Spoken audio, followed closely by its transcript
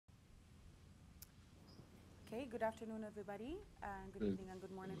Okay, good afternoon, everybody, and good evening and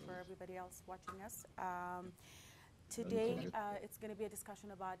good morning for everybody else watching us. Today, it's going to be a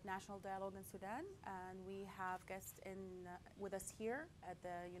discussion about national dialogue in Sudan, and we have guests with us here at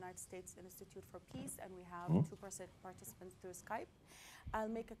the United States Institute for Peace, and we have two participants through Skype. I'll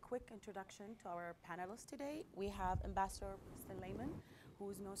make a quick introduction to our panelists today. We have Ambassador President Lyman, who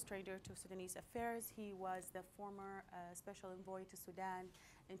is no stranger to Sudanese affairs. He was the former special envoy to Sudan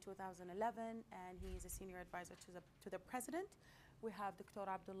in 2011, and he's a senior advisor to the president. We have Dr.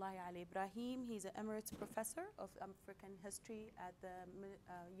 Abdullahi Ali Ibrahim. He's an emeritus professor of African history at the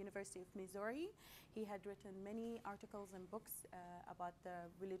University of Missouri. He had written many articles and books about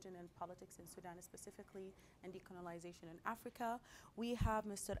the religion and politics in Sudan specifically, and decolonization in Africa. We have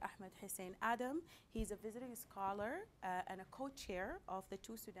Mr. Ahmed Hussein Adam. He's a visiting scholar and a co-chair of the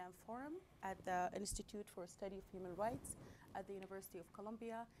Two Sudan Forum at the Institute for Study of Human Rights at the University of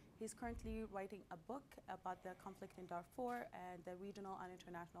Columbia. He's currently writing a book about the conflict in Darfur and the regional and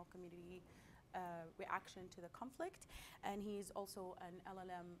international community reaction to the conflict. And he's also an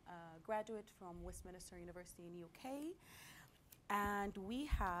LLM graduate from Westminster University in UK. And we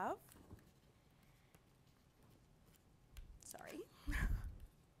have,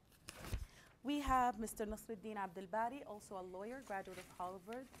 we have Mr. Nasruddin Abdelbari, also a lawyer, graduate of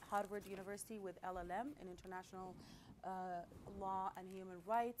Harvard University with LLM in international law and human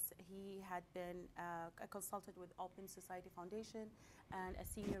rights. He had been a consultant with Open Society Foundation and a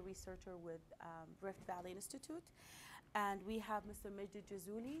senior researcher with Rift Valley Institute. And we have Mr. Majid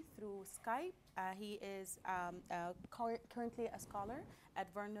Jazuli through Skype. He is currently a scholar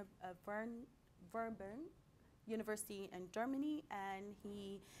at Bern University in Germany, and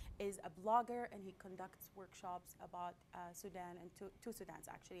he is a blogger, and he conducts workshops about Sudan and two Sudans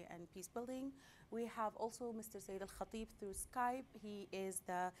actually, and peace building. We have also Mr. Said Al-Khatib through Skype. He is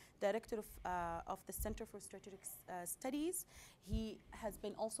the director of the Center for Strategic Studies. He has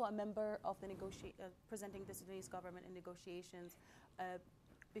been also a member of the presenting the Sudanese government in negotiations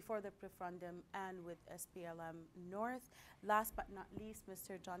before the referendum and with SPLM North. Last but not least,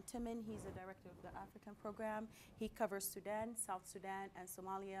 Mr. John Temin. He's the director of the African program. He covers Sudan, South Sudan, and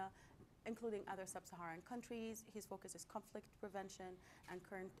Somalia, including other sub-Saharan countries. His focus is conflict prevention and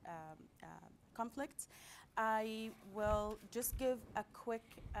current conflicts. I will just give a quick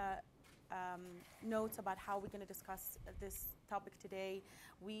notes about how we're going to discuss this topic today.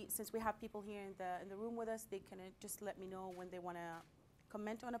 Since we have people here in the room with us, they can just let me know when they want to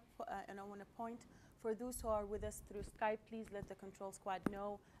comment on a point. For those who are with us through Skype, please let the control squad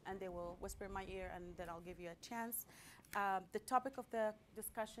know, and they will whisper in my ear, and then I'll give you a chance. The topic of the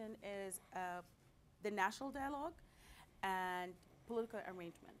discussion is the national dialogue and political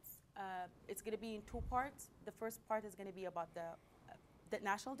arrangements. It's going to be in two parts. The first part is going to be about the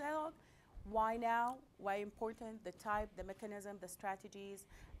national dialogue. Why now? Why important? The type, the mechanism, the strategies,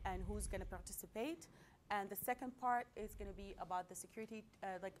 and who's going to participate. And the second part is going to be about the security,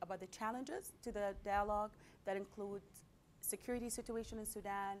 about the challenges to the dialogue that include security situation in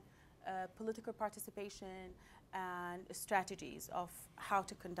Sudan, political participation, and strategies of how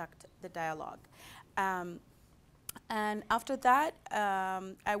to conduct the dialogue. And after that,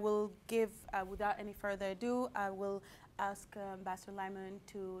 I will give, without any further ado, I will ask Ambassador Lyman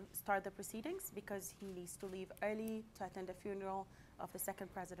to start the proceedings because he needs to leave early to attend the funeral of the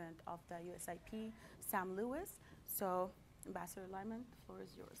second president of the USIP, Sam Lewis. So, Ambassador Lyman, the floor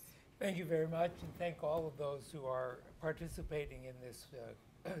is yours. Thank you very much, and thank all of those who are participating in this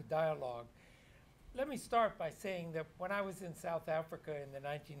dialogue. Let me start by saying that when I was in South Africa in the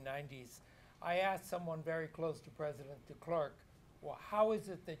 1990s, I asked someone very close to President de Klerk, well, how is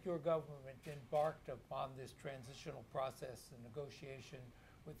it that your government embarked upon this transitional process and negotiation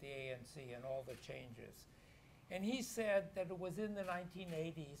with the ANC and all the changes? And he said that it was in the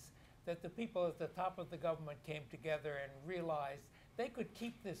 1980s that the people at the top of the government came together and realized they could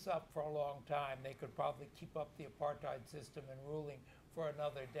keep this up for a long time. They could probably keep up the apartheid system and ruling for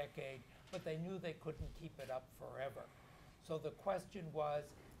another decade, but they knew they couldn't keep it up forever. So the question was,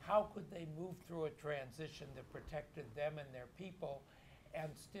 how could they move through a transition that protected them and their people and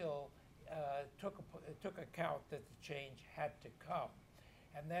still took account that the change had to come?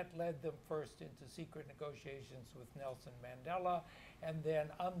 And that led them first into secret negotiations with Nelson Mandela, and then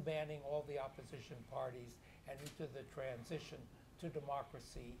unbanning all the opposition parties and into the transition to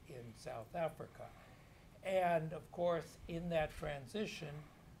democracy in South Africa. And of course, in that transition,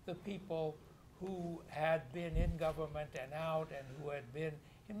 the people who had been in government and out and who had been,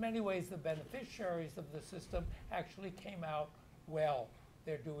 in many ways, the beneficiaries of the system actually came out well.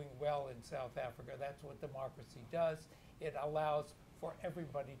 They're doing well in South Africa. That's what democracy does. It allows for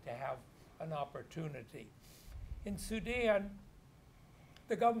everybody to have an opportunity. In Sudan,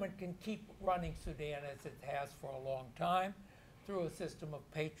 the government can keep running Sudan as it has for a long time through a system of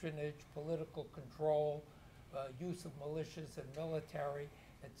patronage, political control, use of militias and military,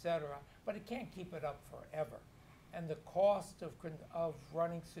 etc. But it can't keep it up forever. And the cost of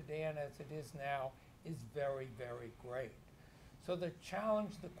running Sudan as it is now is very, very great. So the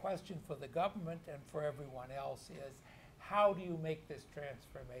challenge, the question for the government and for everyone else is, how do you make this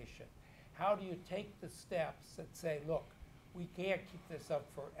transformation? How do you take the steps that say, look, we can't keep this up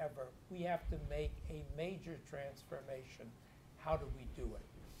forever. We have to make a major transformation. How do we do it?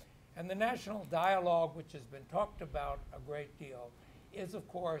 And the national dialogue, which has been talked about a great deal, is, of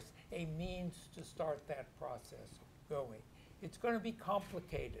course, a means to start that process going. It's going to be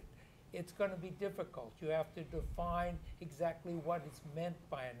complicated. It's going to be difficult. You have to define exactly what is meant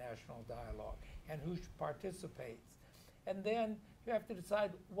by a national dialogue and who participates. And then you have to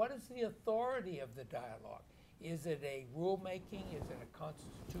decide, what is the authority of the dialogue? Is it a rulemaking? Is it a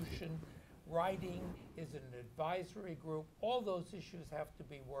constitution writing? Is it an advisory group? All those issues have to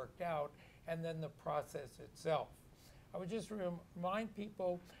be worked out, and then the process itself. I would just remind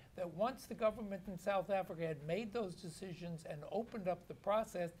people that once the government in South Africa had made those decisions and opened up the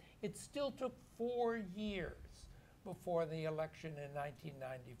process, it still took 4 years before the election in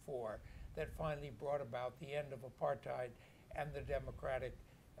 1994 that finally brought about the end of apartheid and the democratic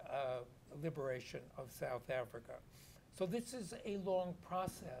liberation of South Africa. So this is a long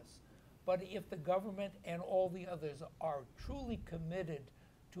process, but if the government and all the others are truly committed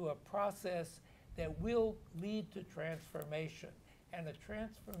to a process that will lead to transformation, and a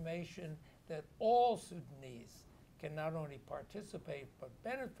transformation that all Sudanese can not only participate but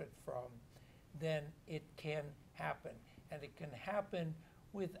benefit from, then it can happen. And it can happen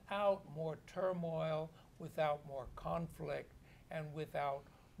without more turmoil, without more conflict, and without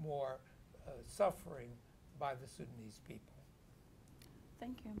more suffering by the Sudanese people.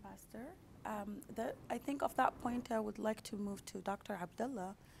 Thank you, Ambassador. I think of that point, I would like to move to Dr.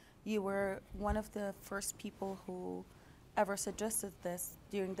 Abdullah. You were one of the first people who ever suggested this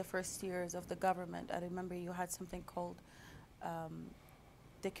during the first years of the government. I remember you had something called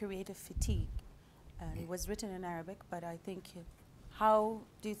the creative fatigue, and it was written in Arabic, but I think, how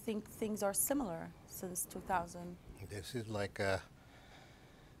do you think things are similar since 2000? This is like a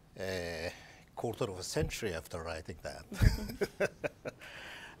quarter of a century after writing that.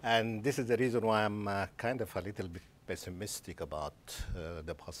 And this is the reason why I'm kind of a little bit pessimistic about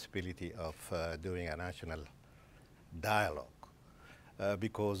the possibility of doing a national dialogue,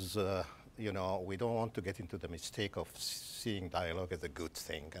 because you know, we don't want to get into the mistake of seeing dialogue as a good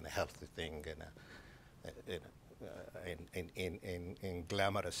thing and a healthy thing in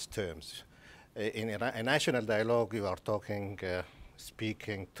glamorous terms. In a national dialogue, you are talking,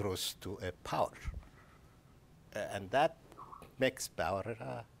 speaking truth to a power, and that makes power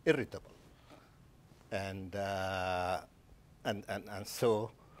irritable. And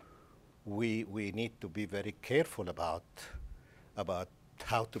so we need to be very careful about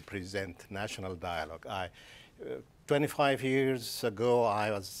how to present national dialogue. 25 years ago,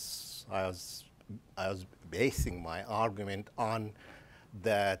 I was basing my argument on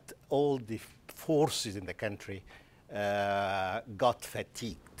that all the forces in the country got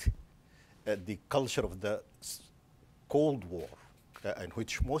fatigued. The culture of the Cold War, in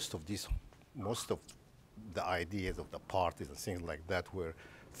which most of the ideas of the parties and things like that were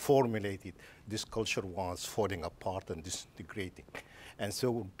formulated, this culture was falling apart and disintegrating. And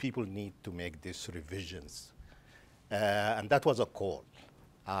so people need to make these revisions. And that was a call.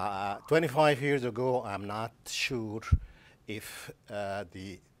 25 years ago, I'm not sure if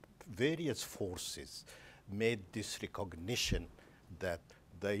the various forces made this recognition that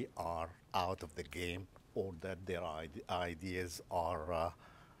they are out of the game, or that their ideas are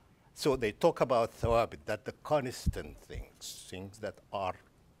so they talk about thawabit, that the constant things that are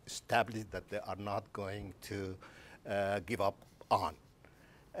established, that they are not going to give up on.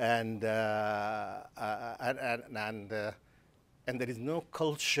 And there is no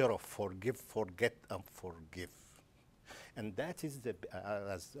culture of forgive, forget, and forgive. And that is the,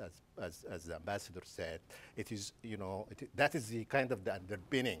 as the ambassador said, it is, you know, that is the kind of the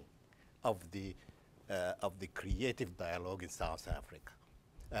underpinning of the creative dialogue in South Africa.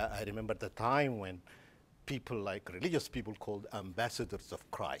 I remember the time when people, like religious people, called ambassadors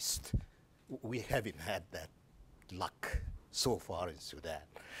of Christ. We haven't had that luck so far in Sudan.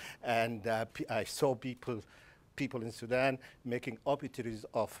 And I saw people in Sudan making obituaries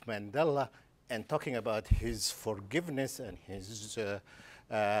of Mandela and talking about his forgiveness and his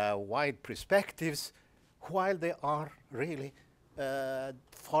wide perspectives, while they are really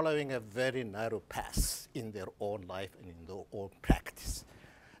following a very narrow path in their own life and in their own practice.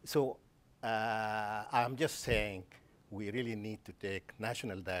 So I'm just saying we really need to take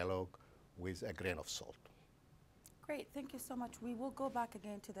national dialogue with a grain of salt. Great, thank you so much. We will go back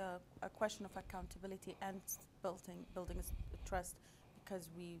again to the question of accountability and building trust, because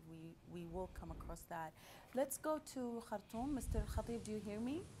we will come across that. Let's go to Khartoum. Mr. Khatib, do you hear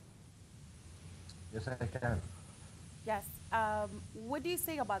me? Yes, I can. Yes. What do you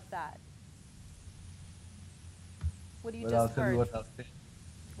say about that? What do you Well, just I'll tell heard? you what I'll say.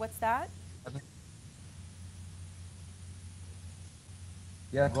 What's that?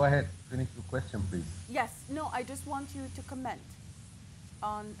 Yeah, go ahead. Finish your question, please. Yes. No, I just want you to comment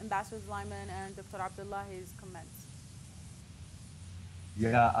on Ambassador Lyman and Dr. Abdullahi's comments.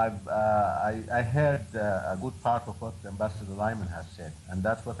 Yeah, I heard a good part of what Ambassador Lyman has said, and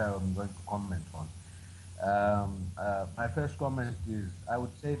that's what I'm going to comment on. My first comment is I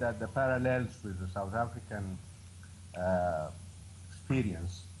would say that the parallels with the South African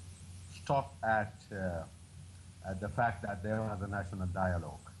experience stop at the fact that there was a national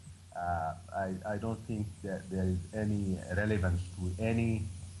dialogue. I don't think that there is any relevance to any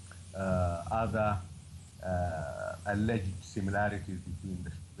other alleged similarities between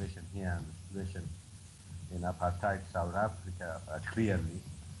the situation here and the situation in apartheid South Africa, clearly.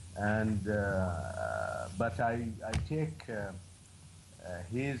 And but I take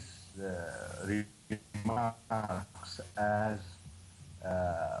his remarks as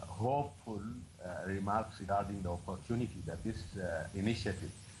hopeful remarks regarding the opportunity that this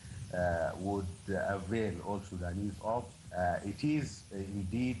initiative would avail all Sudanese of. It is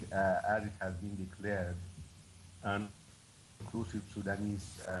indeed, as it has been declared, an inclusive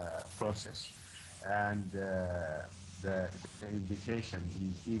Sudanese process. And the invitation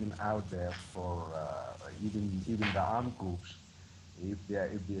is even out there for even the armed groups, if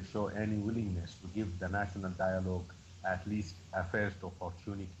they show any willingness to give the national dialogue at least a first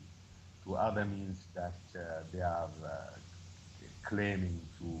opportunity to other means that they are claiming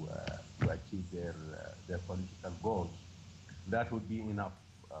to achieve their political goals. That would be enough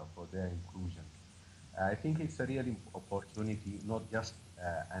for their inclusion. I think it's a real opportunity, not just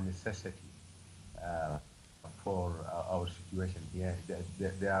a necessity for our situation here.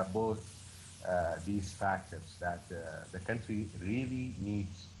 There are both these factors that the country really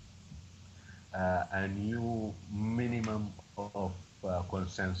needs a new minimum of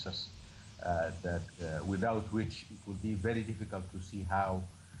consensus that without which it would be very difficult to see how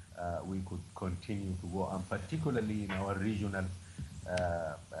we could continue to go, and particularly in our regional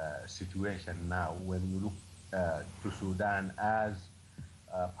situation now, when you look to Sudan as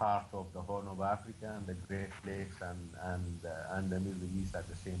part of the Horn of Africa and the Great Lakes and the Middle East at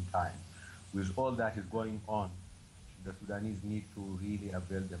the same time. With all that is going on, the Sudanese need to really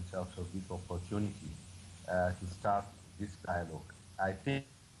avail themselves of this opportunity to start this dialogue. I think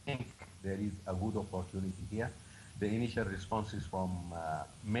there is a good opportunity here. The initial responses from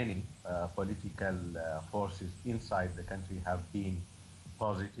many political forces inside the country have been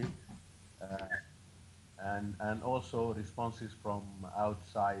positive, and also responses from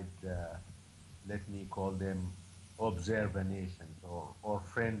outside, let me call them observer nations or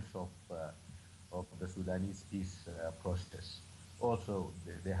friends of the Sudanese peace process. Also,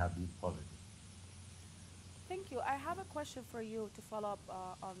 they have been positive. Thank you. I have a question for you to follow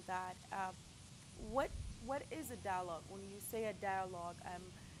up on that. What is a dialogue? When you say a dialogue,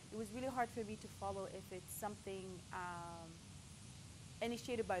 it was really hard for me to follow if it's something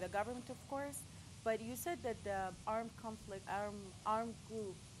initiated by the government, of course, but you said that the armed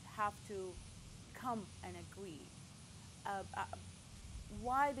group have to come and agree.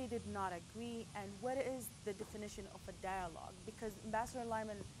 Why they did not agree, and what is the definition of a dialogue? Because Ambassador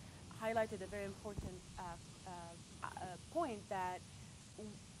Lyman highlighted a very important point that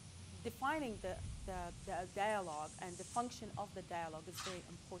defining the dialogue and the function of the dialogue is very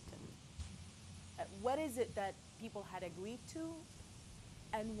important. What is it that people had agreed to,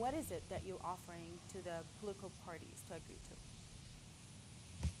 and what is it that you're offering to the political parties to agree to?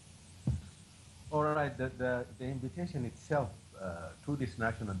 All right, the invitation itself to this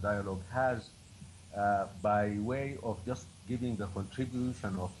national dialogue has, by way of just giving the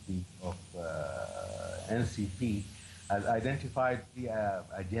contribution of NCP, has identified the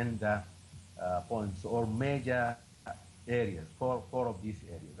agenda points or major areas, four of these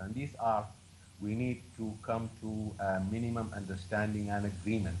areas. And these are, we need to come to a minimum understanding and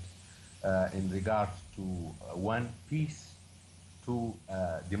agreement in regards to one, peace; two,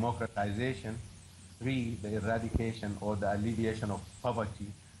 democratization; three, the eradication or the alleviation of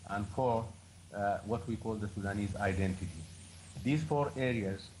poverty; and four, what we call the Sudanese identity. These four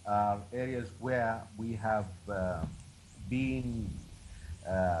areas are areas where we have been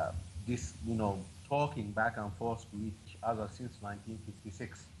this, talking back and forth to each other since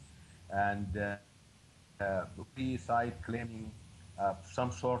 1956, and we side claiming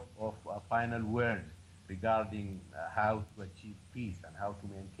some sort of final word regarding how to achieve peace and how to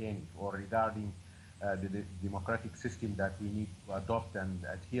maintain it, or regarding the democratic system that we need to adopt and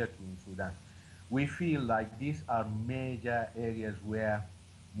adhere to in Sudan. We feel like these are major areas where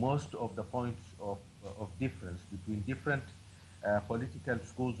most of the points of difference between different political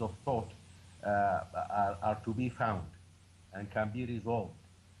schools of thought are to be found and can be resolved.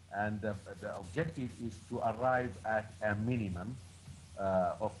 And the objective is to arrive at a minimum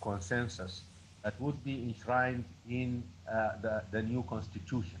of consensus that would be enshrined in the new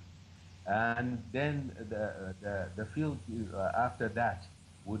constitution. And then the field after that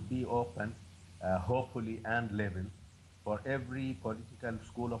would be open, hopefully, and level for every political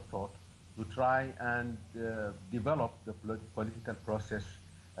school of thought to try and develop the political process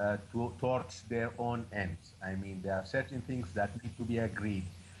towards their own ends. I mean, there are certain things that need to be agreed,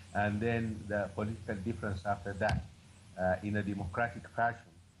 and then the political difference after that, in a democratic fashion,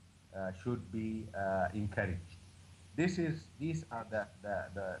 should be encouraged. These are the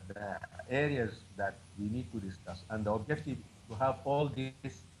areas that we need to discuss, and the objective is to have all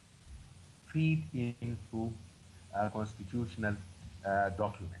this feed into a constitutional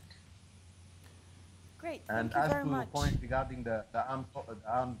document. Great, And thank you as very to your much. point regarding the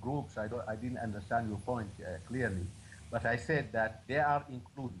armed groups, I didn't understand your point clearly, but I said that they are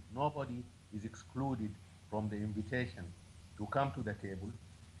included. Nobody is excluded from the invitation to come to the table,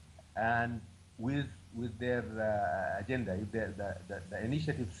 and with their agenda. If the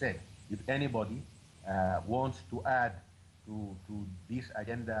initiative said, if anybody wants to add to these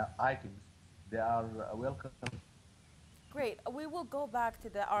agenda items, they are welcome. Great. We will go back to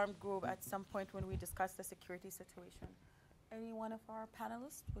the armed group at some point when we discuss the security situation. Any one of our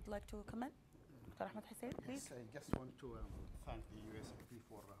panelists would like to comment? Dr. Ahmed Hussein, please. Yes, I just want to thank the USIP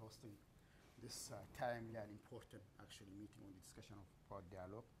for hosting this timely and important actually meeting on the discussion of our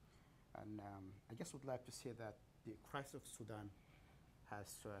dialogue. And I just would like to say that the crisis of Sudan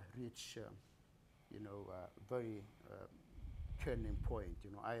has reached, very turning point.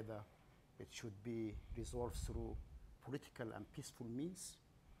 Either it should be resolved through political and peaceful means,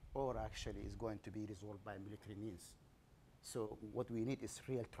 or actually is going to be resolved by military means. So what we need is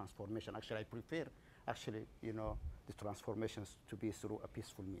real transformation. Actually, I prefer the transformations to be through a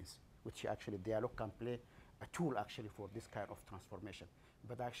peaceful means, which actually dialogue can play a tool actually for this kind of transformation.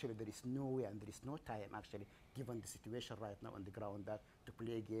 But actually there is no way and there is no time actually, given the situation right now on the ground, that to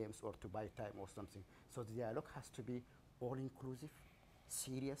play games or to buy time or something. So the dialogue has to be all-inclusive,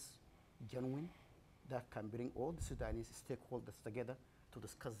 serious, genuine, that can bring all the Sudanese stakeholders together to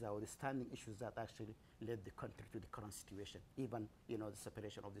discuss the outstanding issues that actually led the country to the current situation, even the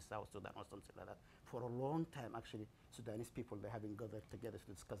separation of the South Sudan or something like that. For a long time, actually, Sudanese people, they haven't gathered together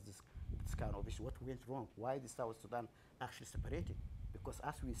to discuss this kind of issue. What went wrong? Why the South Sudan actually separated? Because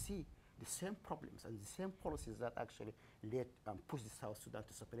as we see, the same problems and the same policies that actually led and pushed the South Sudan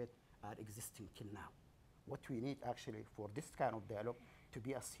to separate are existing till now. What we need actually for this kind of dialogue to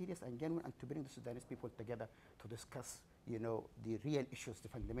be as serious and genuine, and to bring the Sudanese people together to discuss, the real issues, the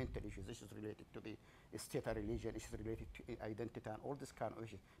fundamental issues related to the state and religion, issues related to identity, and all this kind of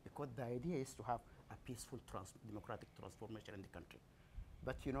issues. Because the idea is to have a peaceful, democratic transformation in the country.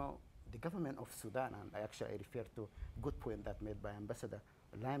 But the government of Sudan, and I refer to a good point that made by Ambassador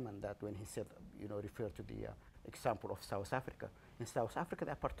Lyman, that when he said, referred to the example of South Africa. In South Africa,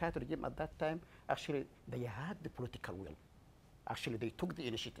 the apartheid regime at that time, actually, they had the political will. Actually, they took the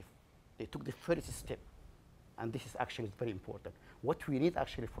initiative. They took the first step. And this is actually very important. What we need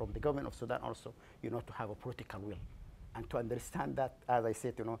actually from the government of Sudan also, to have a political will. And to understand that, as I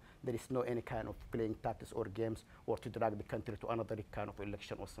said, there is no any kind of playing tactics or games or to drag the country to another kind of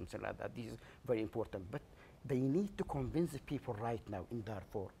election or something like that. This is very important. But they need to convince the people right now in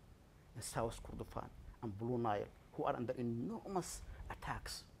Darfur, in South Kordofan, and Blue Nile, who are under enormous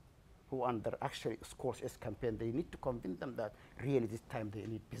attacks, who under actually Scorch's campaign. They need to convince them that really this time they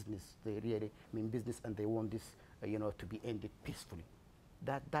need business. They really mean business, and they want this, to be ended peacefully.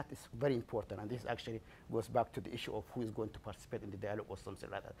 That is very important, and this actually goes back to the issue of who is going to participate in the dialogue or something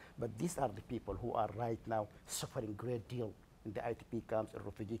like that. But these are the people who are right now suffering a great deal in the ITP camps or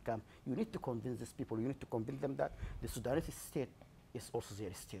refugee camps. You need to convince these people. You need to convince them that the Sudanese state is also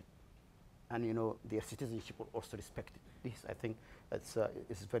their state, and their citizenship will also respect it. This, I think,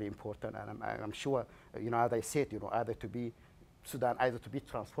 is very important, and I'm sure, as I said, either to be Sudan, either to be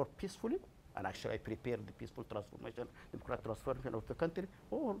transformed peacefully, and actually prepare the peaceful transformation, democratic transformation of the country,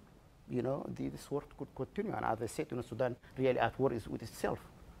 or this work could continue. And as I said, Sudan really at war is with itself.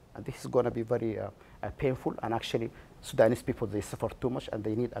 And this is going to be very painful. And actually, Sudanese people, they suffer too much, and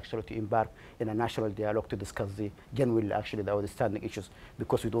they need actually to embark in a national dialogue to discuss genuinely actually the outstanding issues,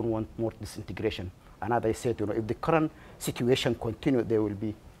 because we don't want more disintegration. And as I said, if the current situation continues, there will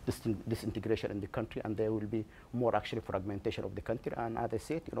be disintegration in the country, and there will be more actually fragmentation of the country. And as I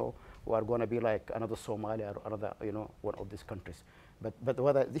said, we are going to be like another Somalia or another, one of these countries. But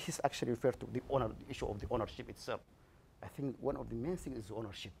whether this is actually referred to the issue of the ownership itself. I think one of the main things is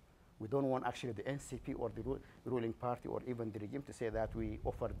ownership. We don't want actually the NCP or the ruling party or even the regime to say that we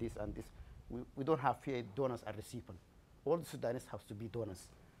offer this and this. We don't have here donors and recipients. All the Sudanese have to be donors.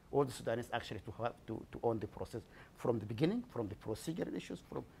 All the Sudanese actually to have to own the process from the beginning, from the procedural issues,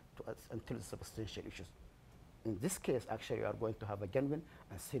 until the substantial issues. In this case, actually, you are going to have a genuine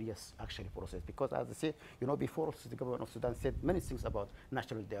and serious actually process, because as I said, before the government of Sudan said many things about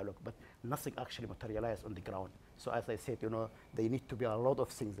national dialogue, but nothing actually materialized on the ground. So as I said, they need to be a lot of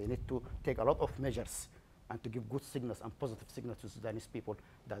things. They need to take a lot of measures and to give good signals and positive signals to Sudanese people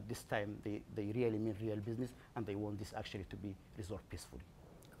that this time they really mean real business, and they want this actually to be resolved peacefully.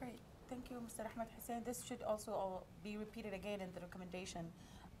 Great. Thank you, Mr. Ahmed Hussein. This should also be repeated again in the recommendation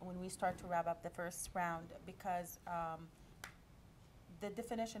when we start to wrap up the first round, because the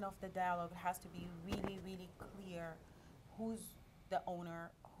definition of the dialogue has to be really, really clear. Who's the owner,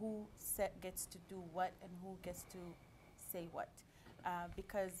 who gets to do what, and who gets to say what.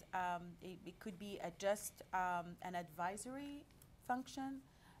 Because it could be just an advisory function,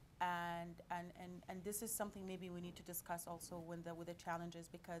 and this is something maybe we need to discuss also with the challenges,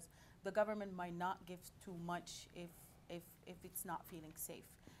 because the government might not give too much if it's not feeling safe.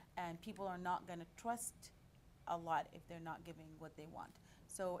 And people are not going to trust a lot if they're not giving what they want.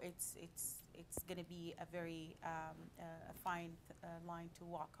 So it's going to be a very a fine line to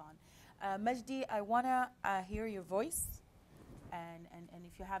walk on. Majdi, I want to hear your voice, and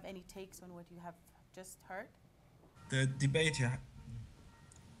if you have any takes on what you have just heard. The debate here.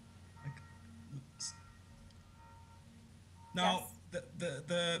 Now, yes.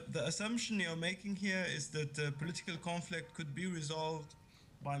 the assumption you're making here is that the political conflict could be resolved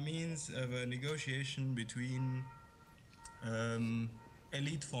by means of a negotiation between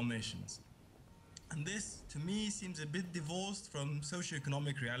elite formations. And this, to me, seems a bit divorced from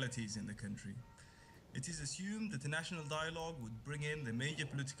socioeconomic realities in the country. It is assumed that a national dialogue would bring in the major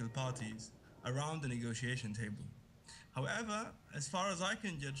political parties around the negotiation table. However, as far as I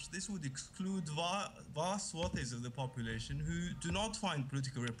can judge, this would exclude vast swaths of the population who do not find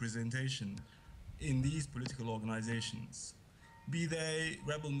political representation in these political organizations, be they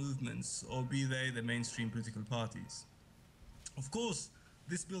rebel movements or be they the mainstream political parties. Of course,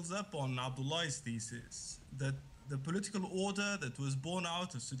 this builds up on Abdullah's thesis that the political order that was born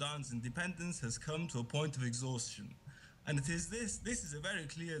out of Sudan's independence has come to a point of exhaustion. And it is this is a very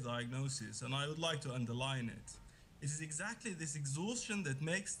clear diagnosis, and I would like to underline it. It is exactly this exhaustion that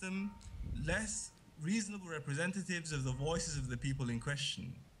makes them less reasonable representatives of the voices of the people in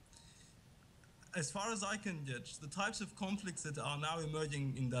question. As far as I can judge, the types of conflicts that are now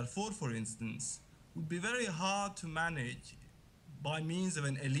emerging in Darfur, for instance, would be very hard to manage by means of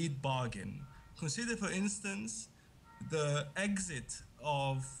an elite bargain. Consider, for instance, the exit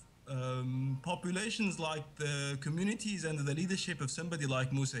of populations like the communities under the leadership of somebody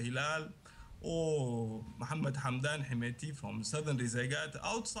like Musa Hilal or Mohammed Hamdan Hemeti from southern Rizagat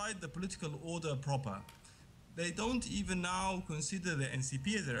outside the political order proper. They don't even now consider the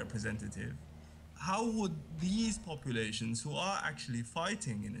NCP as a representative. How would these populations, who are actually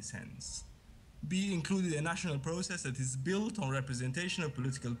fighting in a sense, be included in a national process that is built on representation of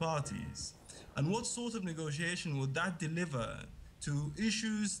political parties? And what sort of negotiation would that deliver to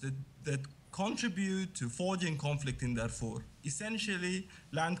issues that contribute to forging conflict in Darfur? Essentially,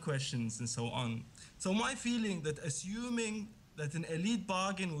 land questions and so on. So my feeling that assuming that an elite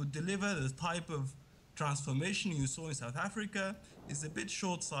bargain would deliver the type of transformation you saw in South Africa is a bit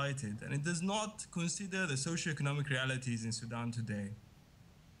short-sighted, and it does not consider the socioeconomic realities in Sudan today.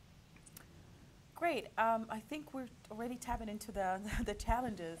 Great. I think we're already tapping into the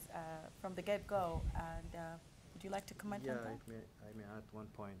challenges from the get-go. And would you like to comment on that? I may add one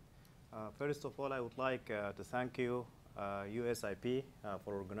point. First of all, I would like to thank you, USIP,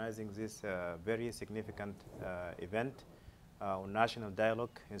 for organizing this very significant event on national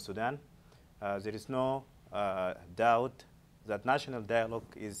dialogue in Sudan. There is no doubt that national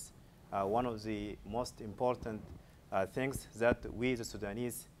dialogue is one of the most important things that we, the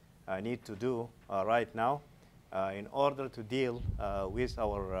Sudanese, need to do right now in order to deal with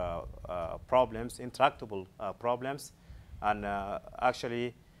our problems, intractable problems, and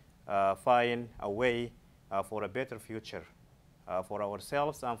actually find a way for a better future for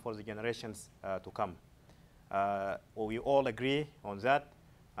ourselves and for the generations to come. We all agree on that,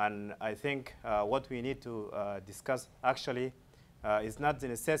 and I think what we need to discuss actually is not the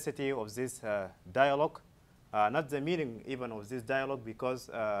necessity of this dialogue, not the meaning even of this dialogue, because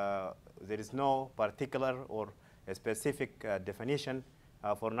there is no particular or a specific definition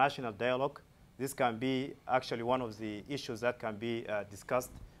for national dialogue. This can be actually one of the issues that can be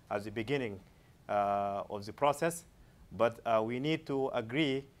discussed at the beginning of the process. But we need to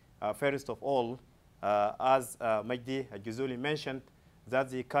agree, first of all, as Majdi Juzuli mentioned, that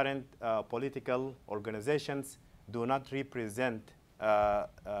the current political organizations do not represent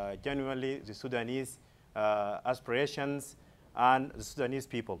genuinely the Sudanese aspirations and the Sudanese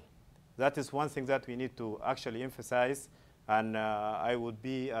people. That is one thing that we need to actually emphasize, and I would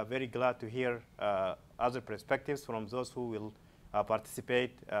be very glad to hear other perspectives from those who will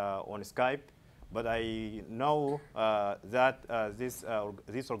participate on Skype. But I know that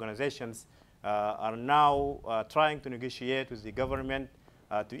these organizations are now trying to negotiate with the government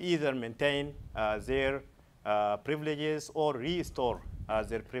to either maintain their privileges or restore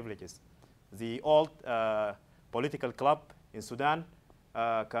their privileges. The old political club in Sudan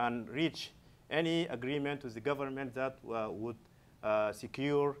can reach any agreement with the government that would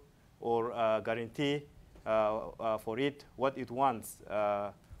secure or guarantee for it what it wants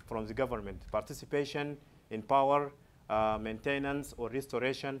from the government: participation in power, maintenance or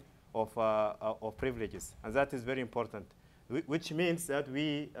restoration of privileges. And that is very important, which means that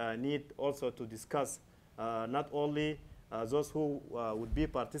we need also to discuss not only those who would be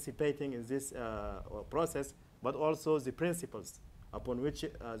participating in this process, but also the principles upon which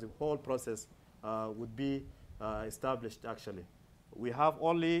the whole process would be established actually. We have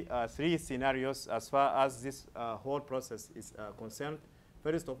only 3 scenarios as far as this whole process is concerned.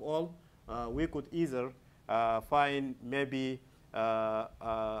 First of all, we could either find maybe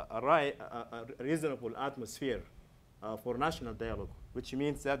a reasonable atmosphere for national dialogue, which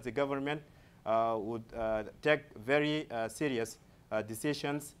means that the government would take very serious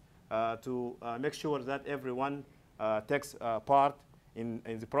decisions to make sure that everyone takes part in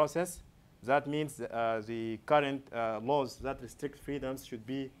the process. That means the current laws that restrict freedoms should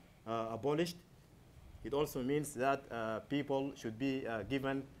be abolished. It also means that people should be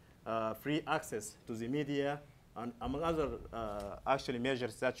given free access to the media, and among other actually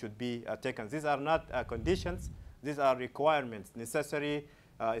measures that should be taken. These are not conditions, these are requirements, necessary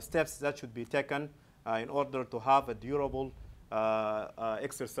steps that should be taken in order to have a durable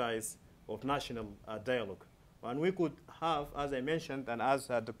exercise of national dialogue. And we could have, as I mentioned, and as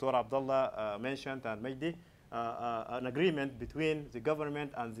Dr. Abdullah mentioned, and Majdi, an agreement between the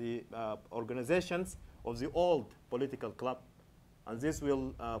government and the organizations of the old political club. And this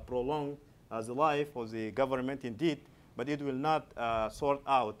will prolong the life of the government indeed, but it will not sort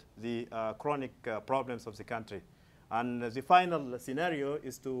out the chronic problems of the country. And the final scenario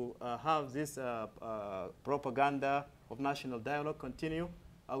is to have this propaganda of national dialogue continue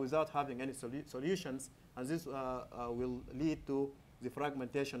without having any solutions. And this will lead to the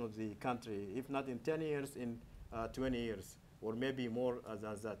fragmentation of the country, if not in 10 years, in 20 years, or maybe more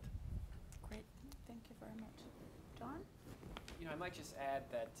than that. Great, thank you very much. John? You know, I might just add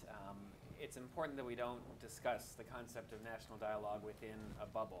that it's important that we don't discuss the concept of national dialogue within a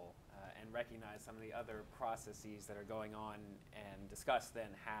bubble and recognize some of the other processes that are going on, and discuss then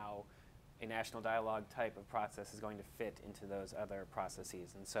how a national dialogue type of process is going to fit into those other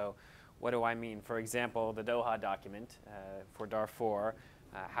processes. And so what do I mean? For example, the Doha document for Darfur,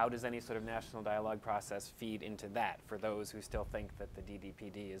 how does any sort of national dialogue process feed into that for those who still think that the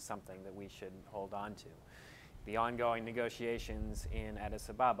DDPD is something that we should hold on to? The ongoing negotiations in Addis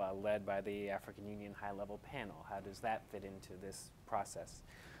Ababa led by the African Union high-level panel, how does that fit into this process?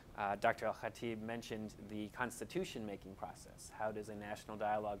 Dr. Al-Khatib mentioned the constitution-making process. How does a national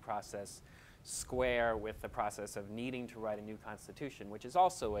dialogue process square with the process of needing to write a new constitution, which is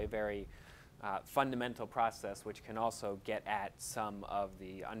also a very fundamental process which can also get at some of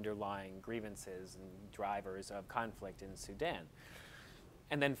the underlying grievances and drivers of conflict in Sudan?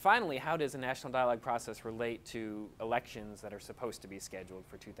 And then finally, how does a national dialogue process relate to elections that are supposed to be scheduled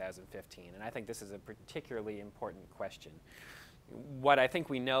for 2015? And I think this is a particularly important question. What I think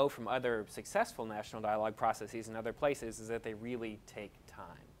we know from other successful national dialogue processes in other places is that they really take time.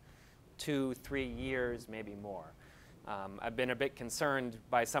 2-3 years, maybe more. I've been a bit concerned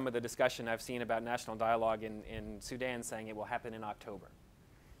by some of the discussion I've seen about national dialogue in Sudan saying it will happen in October.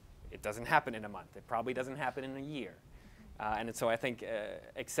 it doesn't happen in a month. It probably doesn't happen in a year. And so I think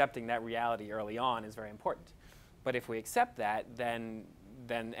accepting that reality early on is very important. But if we accept that, then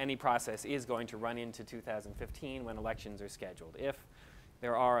any process is going to run into 2015 when elections are scheduled. If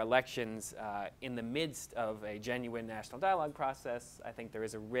there are elections in the midst of a genuine national dialogue process, I think there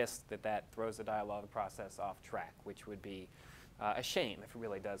is a risk that that throws the dialogue process off track, which would be a shame if it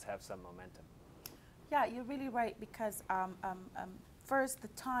really does have some momentum. Yeah, you're really right, because first, the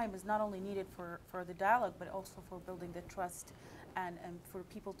time is not only needed for the dialogue, but also for building the trust and for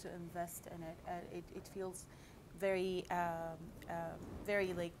people to invest in it. It feels very,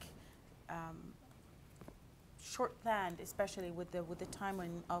 very like short-planned, especially with the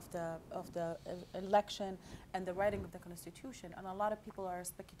timing of the election and the writing of the Constitution. And a lot of people are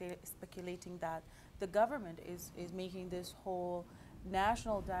speculating that the government is making this whole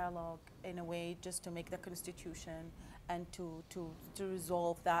national dialogue in a way just to make the Constitution and to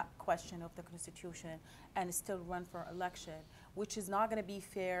resolve that question of the Constitution and still run for election, which is not going to be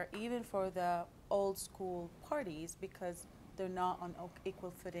fair even for the old school parties, because they're not on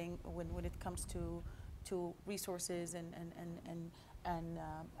equal footing when it comes to resources and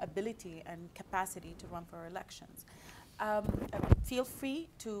ability and capacity to run for elections. Feel free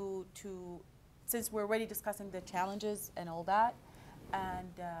to, since we're already discussing the challenges and all that,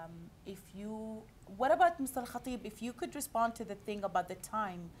 and what about Mr. Al-Khatib, if you could respond to the thing about the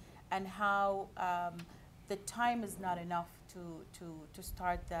time and how the time is not enough to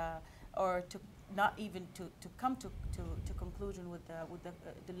start or to not even to come to conclusion with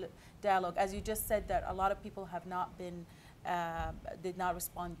the dialogue. As you just said, that a lot of people have not been, did not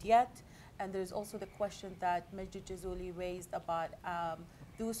respond yet. And there's also the question that Majid Jazuli raised about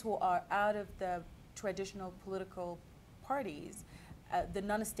those who are out of the traditional political parties, the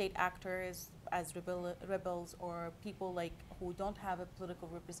non-state actors as rebels or people like who don't have a political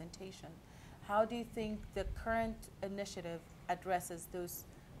representation. How do you think the current initiative addresses those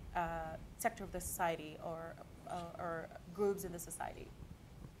sector of the society or groups in the society?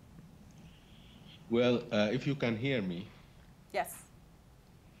 Well, if you can hear me. Yes.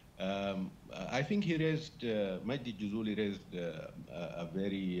 I think he raised, Majid Jazuli raised a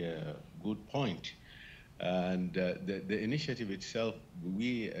very good point. And the initiative itself,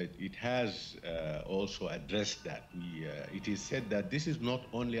 it has also addressed that. It is said that this is not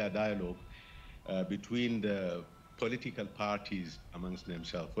only a dialogue between the political parties amongst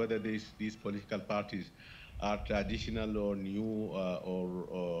themselves, whether these political parties are traditional or new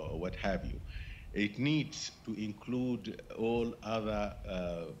or what have you. It needs to include all other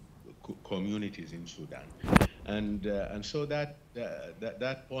communities in Sudan, and so that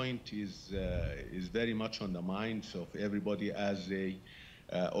point is very much on the minds of everybody as they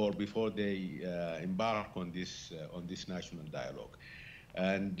or before they embark on this national dialogue.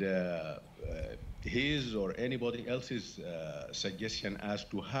 And his or anybody else's suggestion as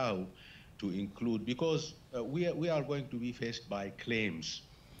to how to include, because we are going to be faced by claims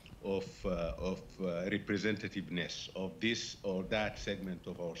of representativeness of this or that segment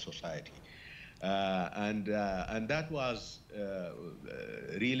of our society, and that was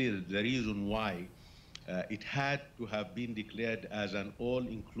really the reason why it had to have been declared as an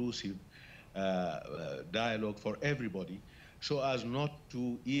all-inclusive dialogue for everybody, so as not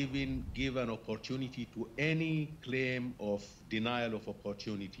to even give an opportunity to any claim of denial of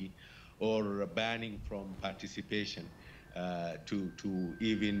opportunity or banning from participation to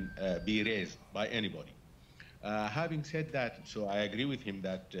even be raised by anybody. Having said that, so I agree with him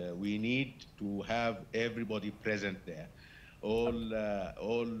that we need to have everybody present there, all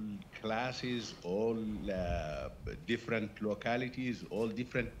classes, all different localities, all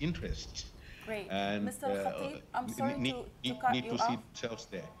different interests. Great. And Mr. Al-Khatib, I'm sorry to cut need you to see off. themselves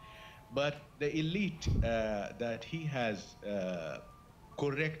there. But the elite that he has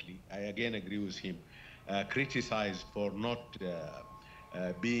correctly, I again agree with him, criticized for not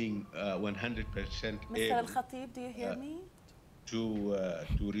being 100% Mr. able Al-Khatib, do you hear me?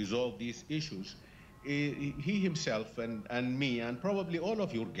 to resolve these issues. He himself and me and probably all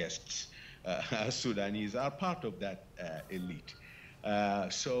of your guests as Sudanese are part of that elite.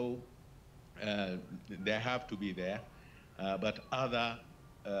 So they have to be there, but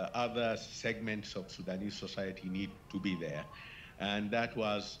other segments of Sudanese society need to be there. And that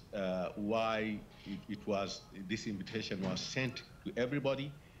was why this invitation was sent to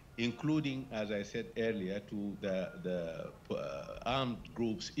everybody, including, as I said earlier, to the armed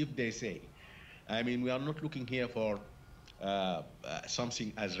groups, if they say. I mean, we are not looking here for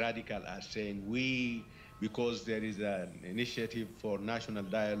something as radical as saying because there is an initiative for national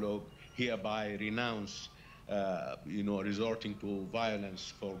dialogue, hereby renounce resorting to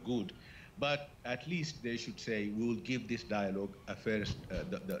violence for good. But at least they should say, we will give this dialogue a first,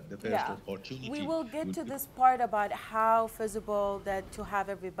 the first opportunity. We will get to this part about how feasible that to have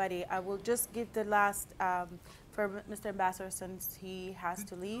everybody. I will just give the last for Mr. Ambassador since he has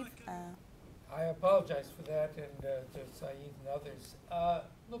to leave. I apologize for that, and to Saeed and others.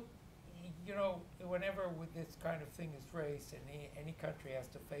 Look, whenever this kind of thing is raised, and any country has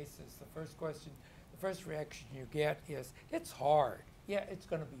to face this, the first reaction you get is, it's hard. Yeah, it's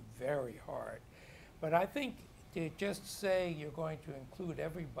going to be very hard. But I think to just say you're going to include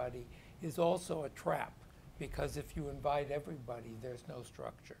everybody is also a trap, because if you invite everybody, there's no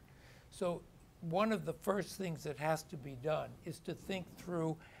structure. So one of the first things that has to be done is to think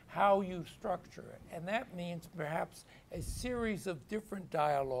through how you structure it. And that means perhaps a series of different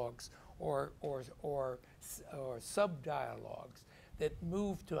dialogues or sub-dialogues that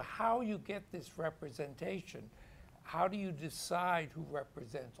move to how you get this representation. How do you decide who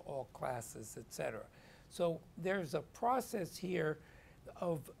represents all classes, et cetera? So there's a process here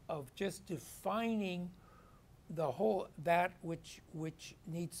of just defining the whole, that which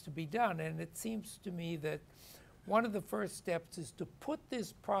needs to be done. And it seems to me that one of the first steps is to put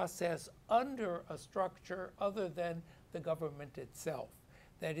this process under a structure other than the government itself.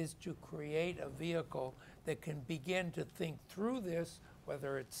 That is, to create a vehicle that can begin to think through this,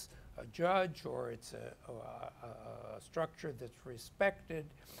 whether it's a judge or it's a structure that's respected,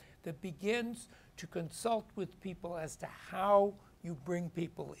 that begins to consult with people as to how you bring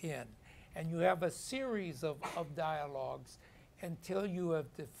people in. And you have a series of dialogues until you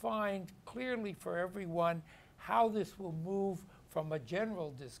have defined clearly for everyone how this will move from a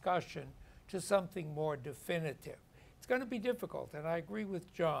general discussion to something more definitive. It's going to be difficult, and I agree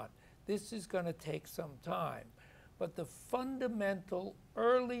with John. This is going to take some time. But the fundamental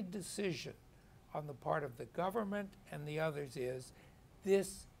early decision on the part of the government and the others is,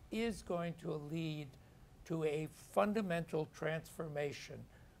 this is going to lead to a fundamental transformation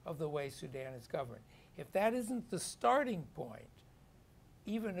of the way Sudan is governed. If that isn't the starting point,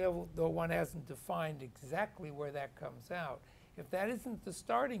 even though one hasn't defined exactly where that comes out, if that isn't the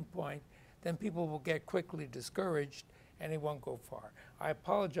starting point, then people will get quickly discouraged and it won't go far. I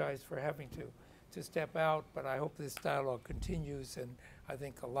apologize for having to step out, but I hope this dialogue continues, and I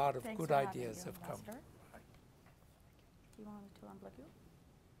think a lot of good ideas have come. Do you want me to unplug you?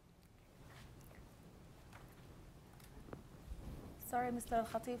 Sorry, Mr.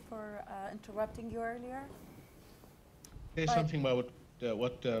 Al-Khatib, for interrupting you earlier. Say something about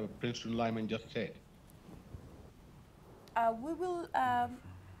what Princeton Lyman just said. We will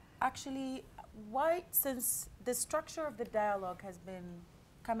actually, since the structure of the dialogue has been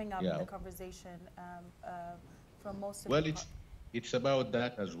coming up in the conversation from most of the it's about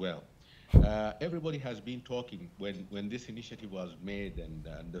that as well. Everybody has been talking when this initiative was made and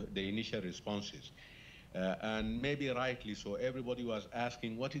the initial responses. And maybe rightly so, everybody was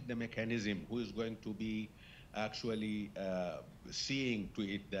asking, what is the mechanism? Who is going to be actually seeing to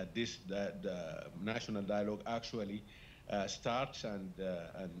it that the national dialogue actually starts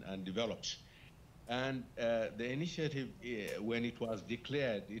and develops? And the initiative, when it was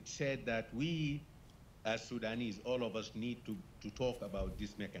declared, it said that we, as Sudanese, all of us need to talk about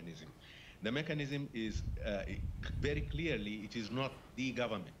this mechanism. The mechanism is very clearly, it is not the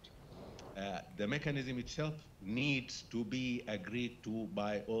government. The mechanism itself needs to be agreed to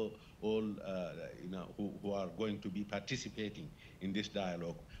by all who are going to be participating in this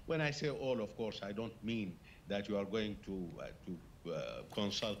dialogue. When I say all, of course, I don't mean that you are going to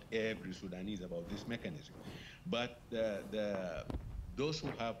consult every Sudanese about this mechanism. But those who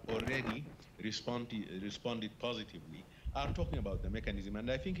have already responded positively are talking about the mechanism, and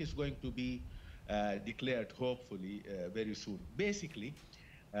I think it's going to be declared, hopefully, very soon. Basically,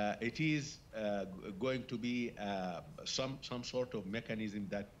 it is going to be some sort of mechanism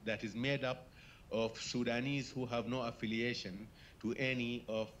that is made up of Sudanese who have no affiliation to any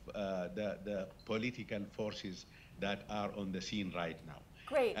of the political forces that are on the scene right now.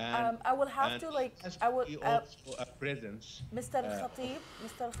 Great. I will have to also a presence. Mr. Al-Khatib,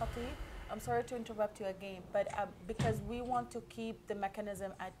 I'm sorry to interrupt you again, but because we want to keep the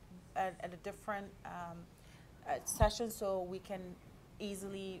mechanism at a different session so we can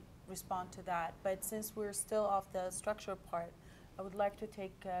easily respond to that. But since we're still off the structure part, I would like to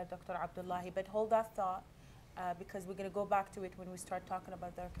take Dr. Abdullahi, but hold that thought because we're going to go back to it when we start talking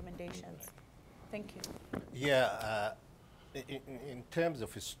about the recommendations. Thank you. Yeah, in terms of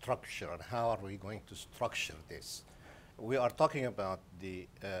structure and how are we going to structure this, we are talking about the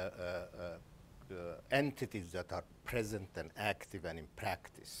entities that are present and active and in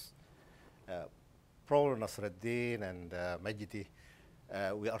practice. Pro, Nasruddin, and Majdi,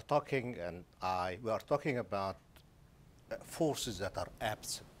 we are talking, we are talking about forces that are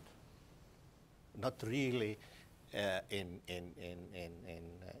absent, not really in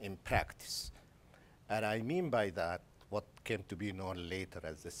practice. And I mean by that what came to be known later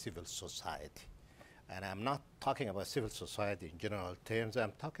as the civil society. And I'm not talking about civil society in general terms.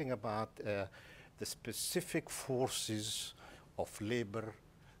 I'm talking about the specific forces of labor,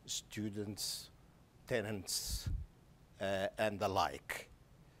 students, tenants, and the like.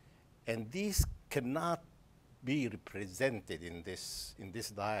 And these cannot be represented in this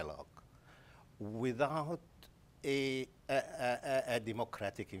dialogue without a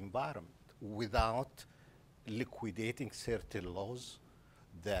democratic environment, without liquidating certain laws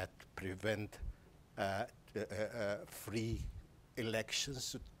that prevent free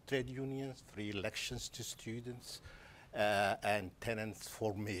elections to trade unions, free elections to students, and tenants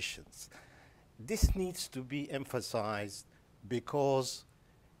formations. This needs to be emphasized because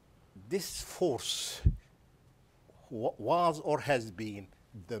this force was or has been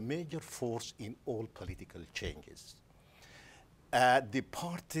the major force in all political changes. The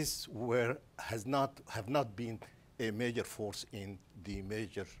parties have not been a major force in the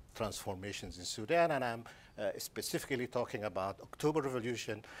major transformations in Sudan, and I'm specifically talking about October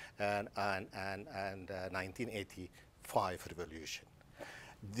Revolution and 1985 revolution.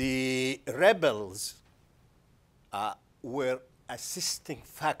 The rebels were assisting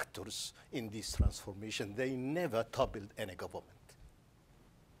factors in this transformation. They never toppled any government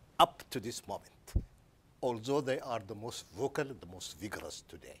up to this moment, although they are the most vocal and the most vigorous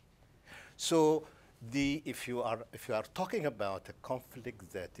today. So if you are talking about a conflict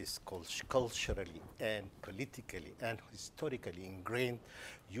that is culturally and politically and historically ingrained,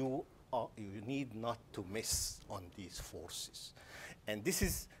 you need not to miss on these forces. And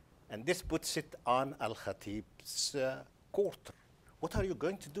this puts it on Al-Khatib's court. What are you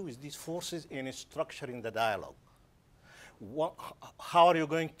going to do with these forces in structuring the dialogue? How are you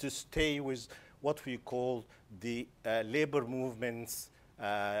going to stay with what we call the labor movements,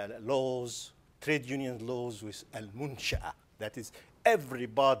 laws, trade union laws with al-munsha'a? That is,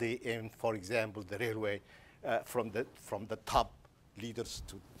 everybody in, for example, the railway, from the top leaders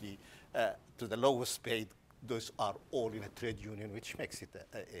to the lowest paid, those are all in a trade union, which makes it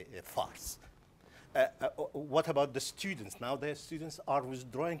a farce. What about the students? Now the students are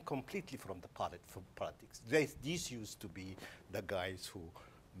withdrawing completely from politics. These used to be the guys who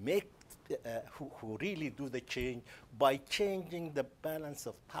make, who really do the change by changing the balance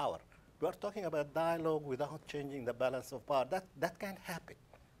of power. We are talking about dialogue without changing the balance of power. That can't happen.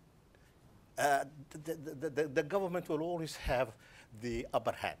 The government will always have the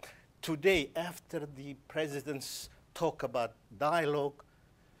upper hand. Today, after the president's talk about dialogue,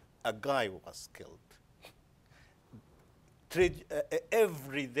 a guy was killed.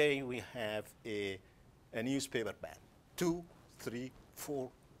 Every day we have a newspaper ban, 2, 3,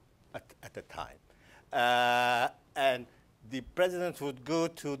 4 at a time. And the president would go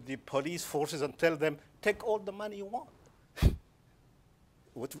to the police forces and tell them, take all the money you want,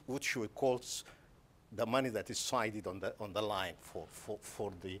 which we call the money that is sided on the line for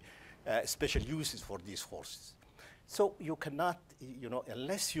the special uses for these forces. So you cannot,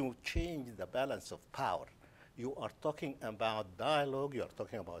 unless you change the balance of power, you are talking about dialogue, you are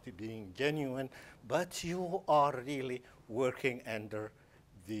talking about it being genuine, but you are really working under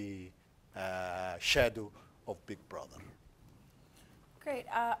the shadow of Big Brother. Great.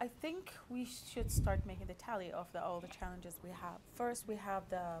 I think we should start making the tally of all the challenges we have. First, we have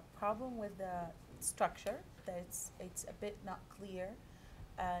the problem with the structure, that it's a bit not clear,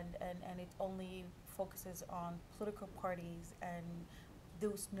 and it only focuses on political parties and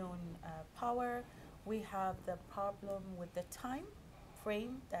those known power. We have the problem with the time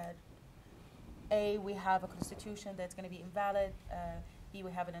frame, that A, we have a constitution that's going to be invalid, B,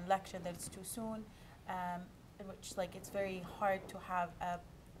 we have an election that's too soon, in which it's very hard to have a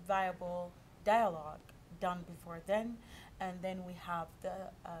viable dialogue done before then. And then we have the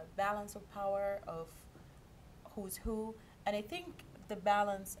balance of power of who's who. And I think the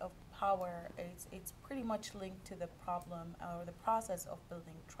balance of power, it's pretty much linked to the problem or the process of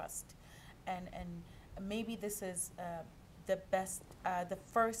building trust. And maybe this is the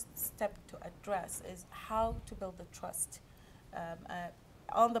first step to address is how to build the trust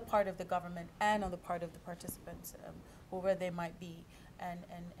on the part of the government and on the part of the participants, whoever they might be. And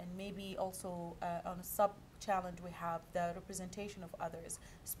maybe also on a sub-challenge we have the representation of others,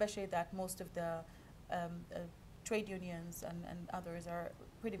 especially that most of the trade unions and others are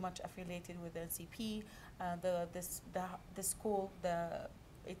pretty much affiliated with the NCP. The school, the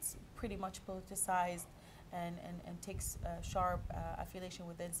it's pretty much politicized and takes a sharp affiliation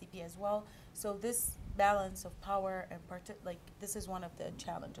with the NCP as well. So this balance of power and this is one of the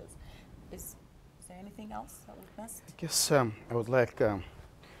challenges. Is there anything else that we've missed? I guess I would like to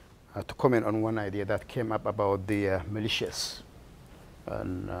comment on one idea that came up about the militias.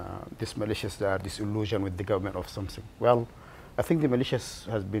 And these militias, they are disillusioned with the government of something. Well, I think the militias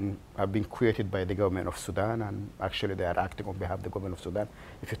have been created by the government of Sudan, and actually they are acting on behalf of the government of Sudan.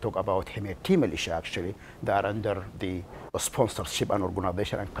 If you talk about Hemeti militia, actually, they are under the sponsorship and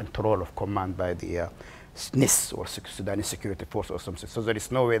organization and control of command by the NIS, or Sudanese Security Force or something. So there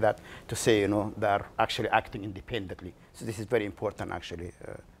is no way that to say, they are actually acting independently. So this is very important, actually.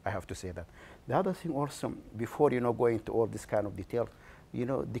 I have to say that. The other thing also, before, going into all this kind of detail,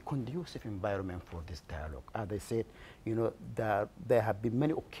 the conducive environment for this dialogue. As I said, there have been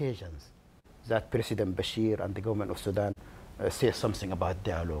many occasions that President Bashir and the government of Sudan say something about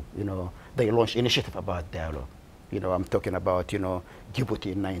dialogue. They launched initiative about dialogue. I'm talking about,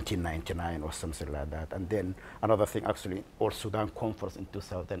 Djibouti in 1999 or something like that. And then another thing, actually, All Sudan Conference in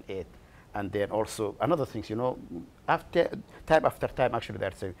 2008. And then also another thing, after time, actually,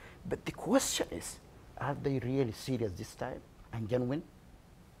 they're saying. But the question is, are they really serious this time and genuine?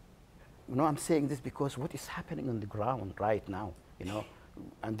 I'm saying this because what is happening on the ground right now,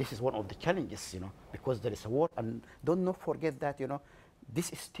 and this is one of the challenges, because there is a war. And don't not forget that, this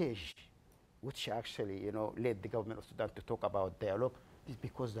stage, which actually, led the government of Sudan to talk about dialogue, is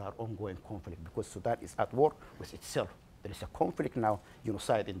because there are ongoing conflict, because Sudan is at war with itself. There is a conflict now,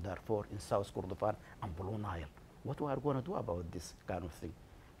 genocide in Darfur, in South Kordofan, and Blue Nile. What we are going to do about this kind of thing?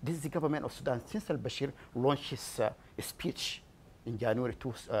 This is the government of Sudan. Since al-Bashir launched his speech in January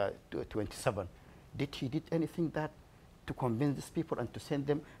 27, did he did anything that to convince these people and to send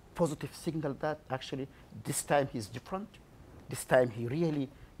them positive signal that actually this time he's different? This time he really,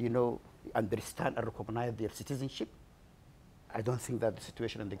 understand and recognize their citizenship? I don't think that the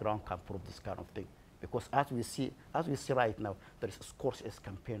situation on the ground can prove this kind of thing. Because as we see right now, there is a scorched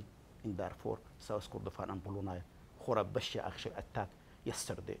campaign in Darfur, South Kordofan, and Blue Nile. Bashir actually attacked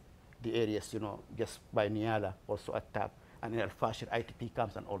yesterday. The areas, just by Niala also attacked, and in Al-Fashir, ITP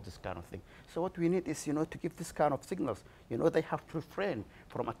camps, and all this kind of thing. So what we need is, to give this kind of signals. They have to refrain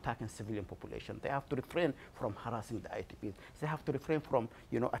from attacking civilian population. They have to refrain from harassing the ITPs. They have to refrain from,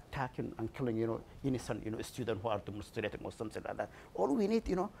 attacking and killing, innocent, students who are demonstrating or something like that. All we need,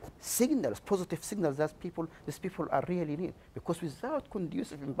 signals, positive signals that these people are really need. Because without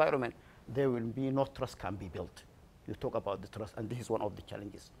conducive environment, there will be no trust can be built. You talk about the trust, and this is one of the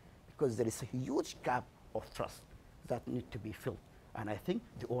challenges. Because there is a huge gap of trust that need to be filled. And I think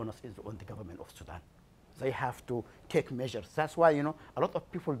the onus is on the government of Sudan. They have to take measures. That's why, a lot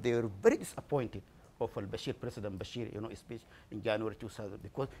of people, they are very disappointed of al-Bashir, President Bashir, speech in January 2000,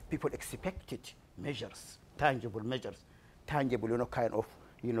 because people expected measures, tangible, kind of,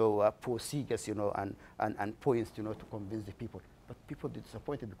 procedures, and points, to convince the people. But people are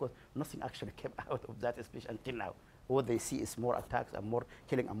disappointed because nothing actually came out of that speech until now. What they see is more attacks and more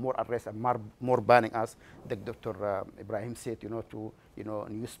killing and more arrests and more banning us, like Dr. Ibrahim said, to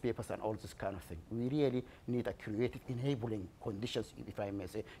newspapers and all this kind of thing. We really need a creative enabling conditions, if I may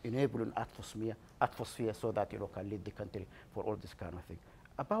say, enabling atmosphere so that can lead the country for all this kind of thing.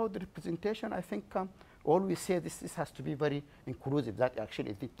 About the representation, I think all we say this has to be very inclusive. That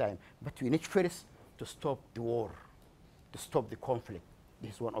actually is the time. But we need first to stop the war, to stop the conflict.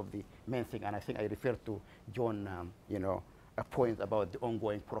 This is one of the main things, and I think I referred to John, a point about the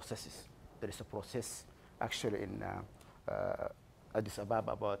ongoing processes. There is a process actually in Addis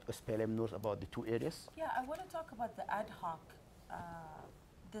Ababa about SPLM knows about the two areas. Yeah, I want to talk about the ad hoc,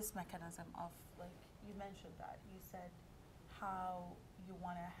 this mechanism of, like you mentioned that, you said how you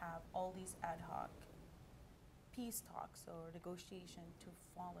want to have all these ad hoc peace talks or negotiation to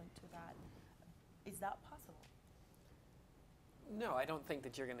fall into that. Is that possible? No, I don't think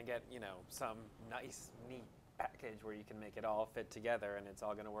that you're going to get, some nice, neat package where you can make it all fit together and it's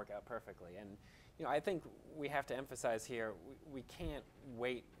all going to work out perfectly. And, I think we have to emphasize here, we can't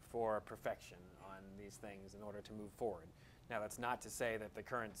wait for perfection on these things in order to move forward. Now, that's not to say that the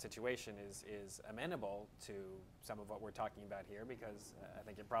current situation is amenable to some of what we're talking about here, because I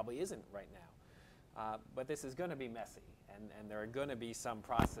think it probably isn't right now. But this is going to be messy, and there are going to be some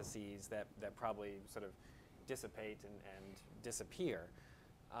processes that probably sort of dissipate and disappear.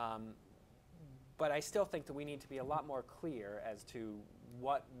 But I still think that we need to be a lot more clear as to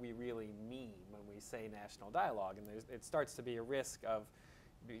what we really mean when we say national dialogue. And it starts to be a risk of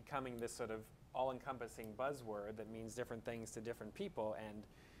becoming this sort of all-encompassing buzzword that means different things to different people. And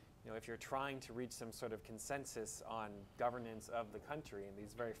if you're trying to reach some sort of consensus on governance of the country and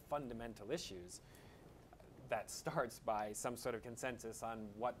these very fundamental issues, that starts by some sort of consensus on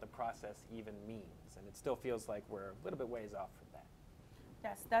what the process even means. And it still feels like we're a little bit ways off from that.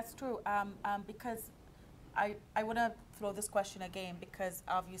 Yes, that's true. Because I want to throw this question again, because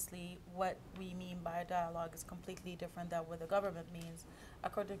obviously what we mean by a dialogue is completely different than what the government means.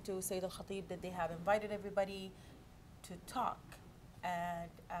 According to Sayyid al-Khatib, that they have invited everybody to talk,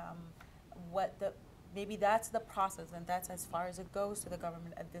 and maybe that's the process, and that's as far as it goes to the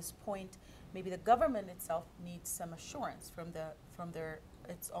government at this point. Maybe the government itself needs some assurance from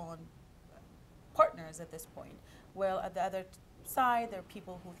its own partners at this point. Well, at the other side, there are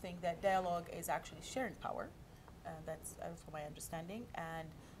people who think that dialogue is actually sharing power. That's also my understanding. And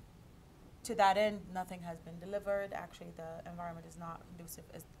to that end, nothing has been delivered. Actually, the environment is not conducive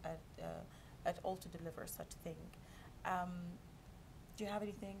at all to deliver such a thing. Do you have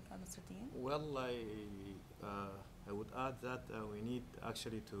anything, Mr. Dean? Well, I would add that we need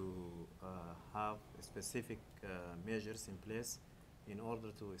actually to have specific measures in place in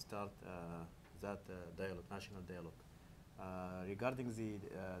order to start that dialogue, national dialogue. Regarding the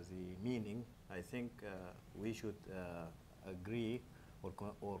meaning, I think we should agree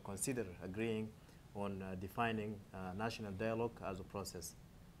or consider agreeing on defining national dialogue as a process.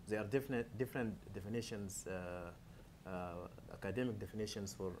 There are different definitions, academic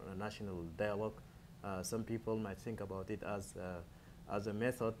definitions for national dialogue. Some people might think about it as a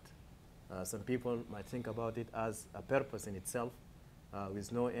method. Some people might think about it as a purpose in itself,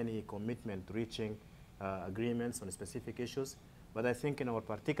 with no any commitment to reaching agreements on specific issues. But I think in our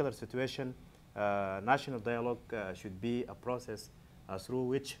particular situation, national dialogue should be a process through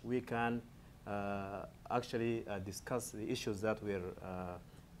which we can actually discuss the issues that were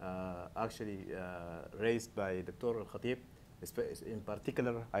actually raised by Dr. Al-Khatib, in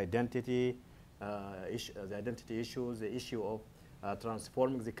particular identity, the identity issues, the issue of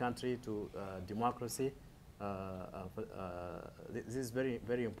transforming the country to democracy. This is very,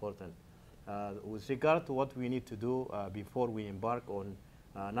 very important. With regard to what we need to do before we embark on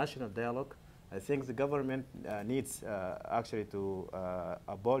national dialogue, I think the government needs actually to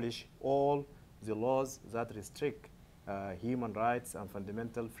abolish all the laws that restrict human rights and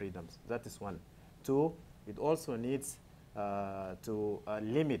fundamental freedoms. That is one. Two, it also needs to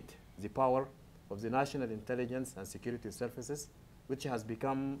limit the power of the national intelligence and security services, which has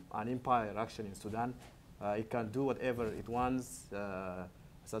become an empire actually in Sudan. It can do whatever it wants,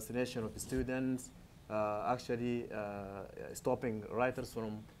 assassination of students, actually stopping writers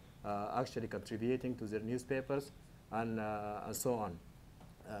from actually contributing to their newspapers, and so on.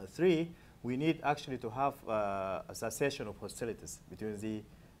 Three, we need actually to have a cessation of hostilities between the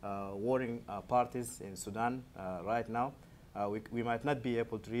warring parties in Sudan right now. We might not be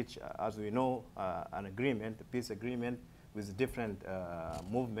able to reach, as we know, an agreement, a peace agreement with different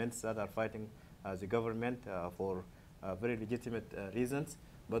movements that are fighting the government for very legitimate reasons,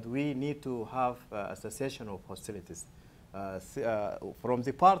 but we need to have a cessation of hostilities. From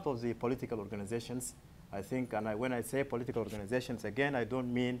the part of the political organizations, I think, and when I say political organizations, again, I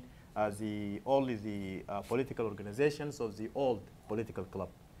don't mean only the political organizations of the old political club.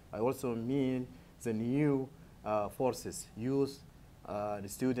 I also mean the new forces, youth, the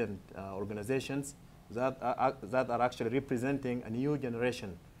student organizations that are actually representing a new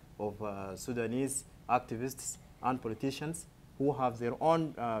generation of Sudanese activists and politicians who have their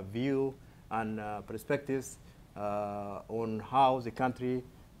own view and perspectives on how the country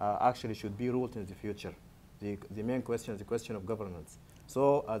actually should be ruled in the future. The main question is the question of governance.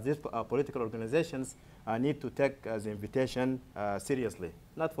 So these political organizations need to take the invitation seriously.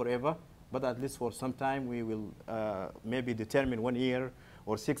 Not forever, but at least for some time. We will maybe determine 1 year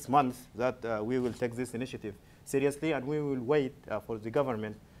or 6 months that we will take this initiative seriously, and we will wait for the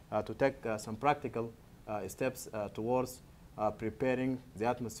government to take some practical steps towards preparing the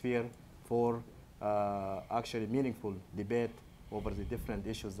atmosphere for actually meaningful debate over the different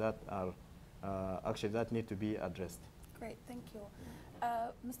issues that are actually that need to be addressed. Great, thank you.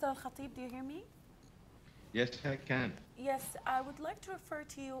 Mr. Al-Khatib, do you hear me? Yes, I can. Yes, I would like to refer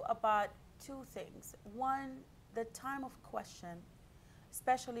to you about two things. One, the time of question,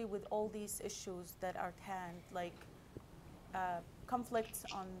 especially with all these issues that are at hand, like conflicts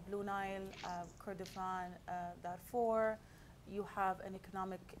on Blue Nile, Kurdistan, Darfur. You have an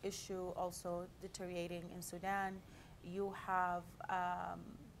economic issue also deteriorating in Sudan. You have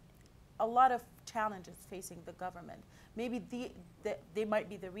a lot of challenges facing the government. Maybe they might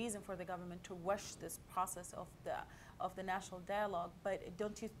be the reason for the government to rush this process of the national dialogue, but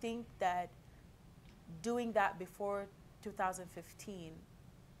don't you think that doing that before 2015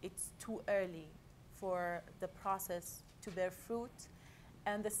 it's too early for the process to bear fruit?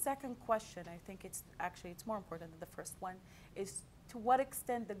 And the second question, I think it's more important than the first one, is to what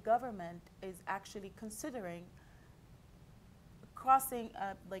extent the government is actually considering crossing,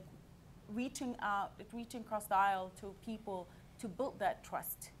 reaching across the aisle to people to build that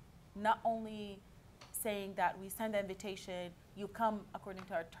trust, not only saying that we send the invitation, you come according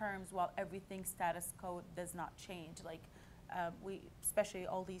to our terms while everything status quo does not change. Like especially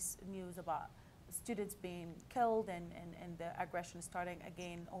all these news about students being killed and the aggression starting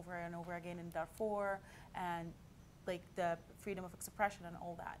again over and over again in Darfur, and like the freedom of expression and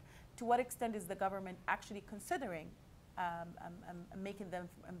all that. To what extent is the government actually considering making the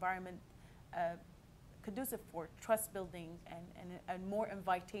environment conducive for trust building and more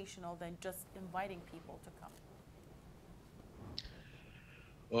invitational than just inviting people to come?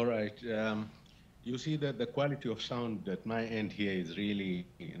 All right. You see that the quality of sound at my end here is really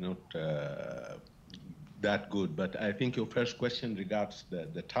not that good, but I think your first question regards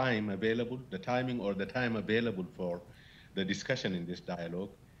the time available, the timing or the time available for the discussion in this dialogue.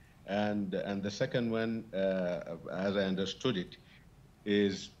 And the second one, as I understood it,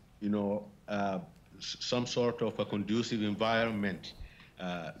 is, some sort of a conducive environment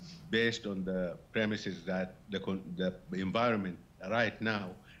based on the premises that the environment right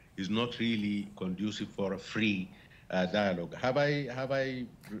now is not really conducive for a free dialogue. Have I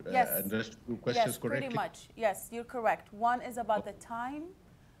Yes. understood your questions correctly? Pretty much. Yes, you're correct. One is about the time,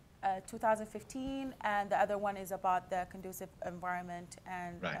 2015, and the other one is about the conducive environment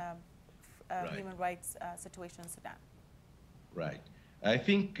and Right. human rights situation in Sudan. Right. I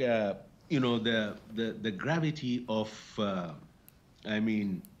think the gravity of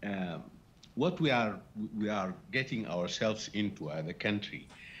what we are getting ourselves into as a country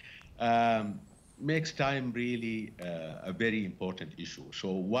makes time really a very important issue.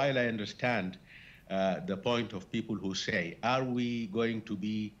 So while I understand the point of people who say, are we going to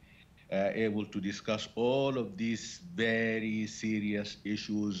be able to discuss all of these very serious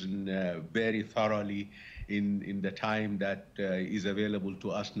issues very thoroughly in the time that is available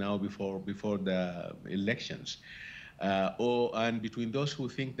to us now before the elections? And between those who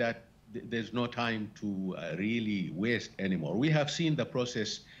think that there's no time to really waste anymore. We have seen the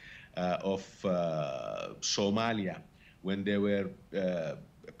process of Somalia when they were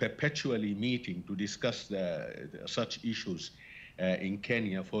perpetually meeting to discuss such issues in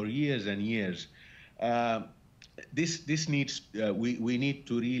Kenya for years and years. This needs, we need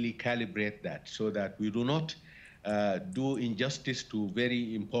to really calibrate that so that we do not do injustice to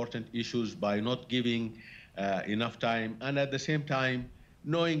very important issues by not giving enough time, and at the same time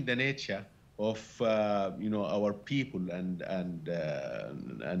knowing the nature of our people and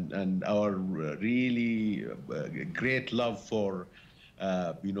our really great love for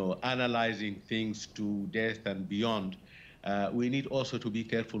analyzing things to death and beyond. We need also to be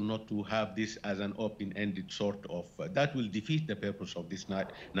careful not to have this as an open-ended sort of, that will defeat the purpose of this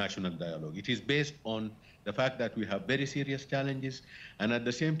national dialogue. It is based on the fact that we have very serious challenges, and at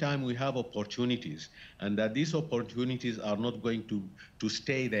the same time we have opportunities, and that these opportunities are not going to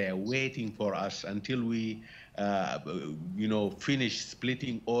stay there waiting for us until we finish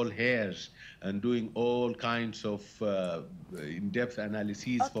splitting all hairs and doing all kinds of in-depth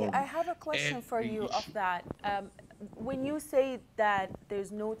analyses. Okay, I have a question for you of that. When you say that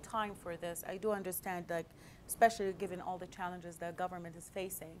there's no time for this, I do understand, like, especially given all the challenges the government is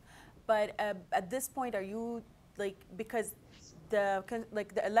facing. But at this point, are you, like, because the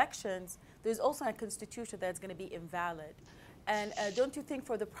elections, there's also a constitution that's going to be invalid. And don't you think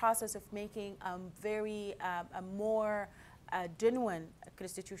for the process of making a more genuine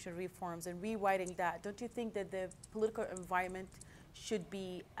constitutional reforms and rewriting that, don't you think that the political environment should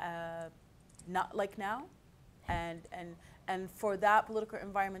be not like now? And for that political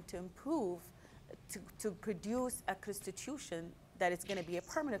environment to improve, to produce a constitution that is going to be a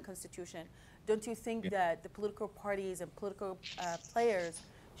permanent constitution, don't you think that the political parties and political players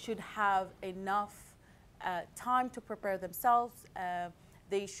should have enough time to prepare themselves?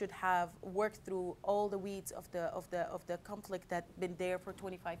 They should have worked through all the weeds of the conflict that's been there for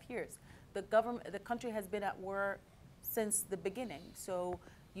 25 years. The country has been at war since the beginning, so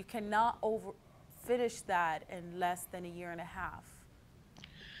you cannot finish that in less than a year and a half.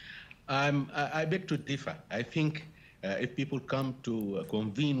 I beg to differ. I think if people come to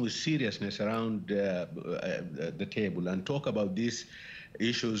convene with seriousness around the table and talk about these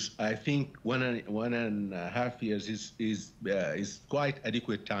issues, I think 1.5 years is quite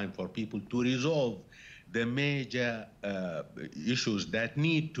adequate time for people to resolve the major issues that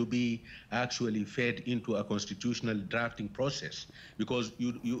need to be actually fed into a constitutional drafting process, because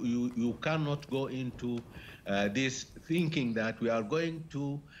you cannot go into this thinking that we are going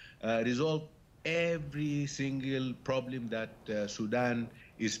to resolve every single problem that Sudan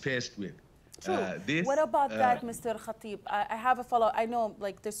is faced with. True. What about that, Mr. Khatib? I have a follow. I know,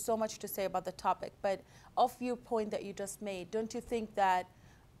 like, there's so much to say about the topic, but of your point that you just made, don't you think that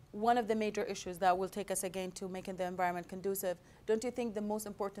one of the major issues that will take us again to making the environment conducive, don't you think the most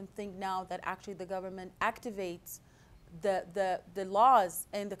important thing now that actually the government activates the laws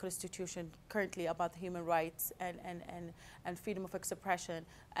in the Constitution currently about human rights and freedom of expression,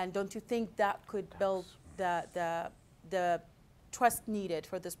 and don't you think that could build the trust needed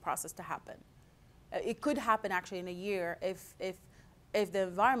for this process to happen? It could happen actually in a year if the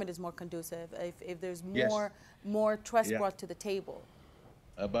environment is more conducive, if there's more trust brought to the table.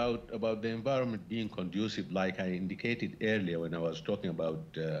 About the environment being conducive, like I indicated earlier when I was talking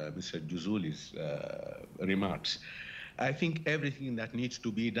about Mr. Juzuli's remarks, I think everything that needs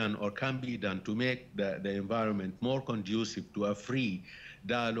to be done or can be done to make the environment more conducive to a free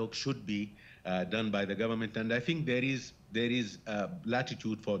dialogue should be done by the government, and I think there is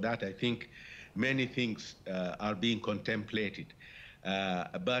latitude for that. I think many things are being contemplated.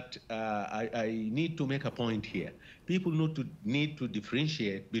 But I need to make a point here. People need to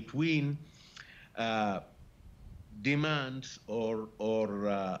differentiate between demands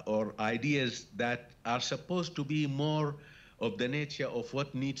or ideas that are supposed to be more of the nature of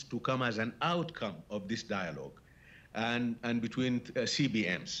what needs to come as an outcome of this dialogue, and between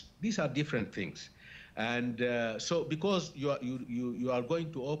CBMs. These are different things. And so because you are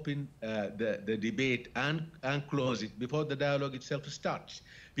going to open the debate and close it before the dialogue itself starts,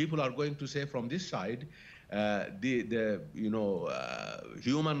 people are going to say from this side,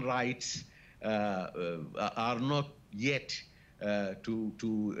 human rights are not yet to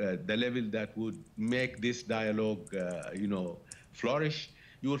the level that would make this dialogue flourish.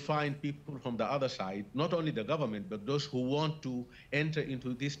 You will find people from the other side, not only the government, but those who want to enter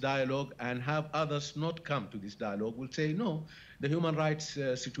into this dialogue and have others not come to this dialogue will say, no, the human rights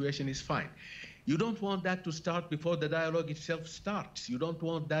situation is fine. You don't want that to start before the dialogue itself starts. You don't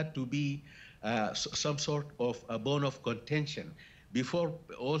want that to be some sort of a bone of contention before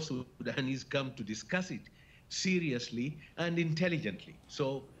all Sudanese come to discuss it seriously and intelligently.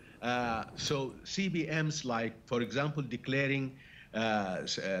 So CBMs, like, for example, declaring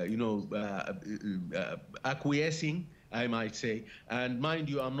acquiescing, I might say, and mind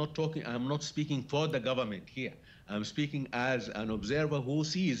you, I'm not speaking for the government here. I'm speaking as an observer who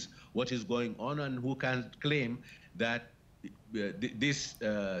sees what is going on and who can claim that this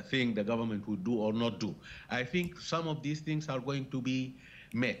thing the government would do or not do. I think some of these things are going to be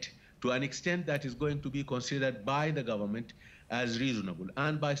met to an extent that is going to be considered by the government as reasonable,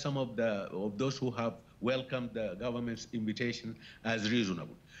 and by some of those who have welcomed the government's invitation as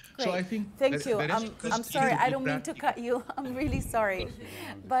reasonable. Great. So I think thank you. I'm sorry, I don't mean to cut you. I'm really sorry,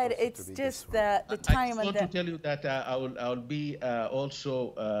 but it's just the time. I just want to tell you that I'll be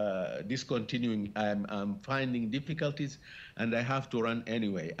also discontinuing. I'm finding difficulties, and I have to run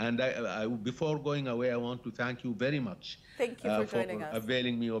anyway. And before going away, I want to thank you very much. Thank you for joining us.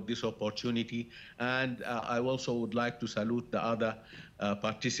 Availing me of this opportunity. And I also would like to salute the other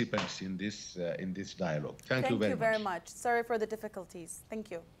participants in this dialogue. Thank you very much. Sorry for the difficulties.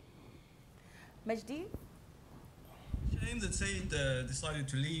 Thank you. Majdi? Shame that Said decided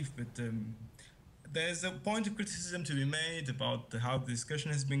to leave, but there's a point of criticism to be made about how the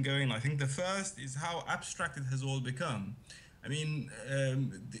discussion has been going. I think the first is how abstract it has all become. I mean,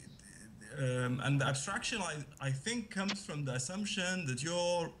 and the abstraction, I think, comes from the assumption that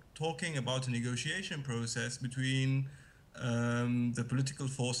you're talking about a negotiation process between the political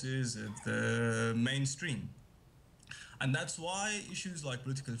forces of the mainstream. And that's why issues like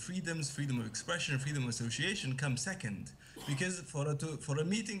political freedoms, freedom of expression, freedom of association come second. Because for a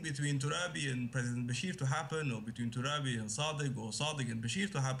meeting between Turabi and President Bashir to happen, or between Turabi and Sadiq, or Sadiq and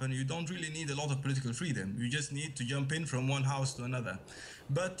Bashir to happen, you don't really need a lot of political freedom. You just need to jump in from one house to another.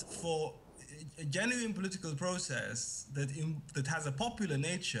 But for a genuine political process that has a popular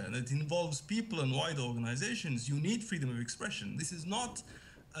nature, that involves people and wider organizations, you need freedom of expression. This is not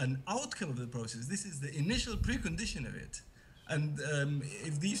an outcome of the process. This is the initial precondition of it. And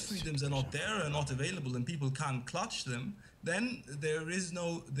if these freedoms are not there, are not available, and people can't clutch them, then there is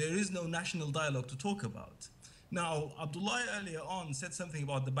no national dialogue to talk about. Now, Abdullah earlier on said something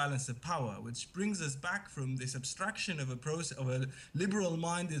about the balance of power, which brings us back from this abstraction of a process, of a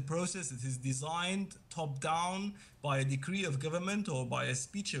liberal-minded process that is designed top-down by a decree of government or by a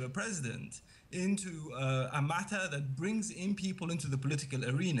speech of a president, into a matter that brings in people into the political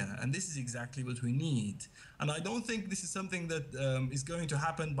arena. And this is exactly what we need. And I don't think this is something that is going to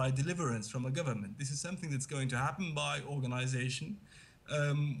happen by deliverance from a government. This is something that's going to happen by organization,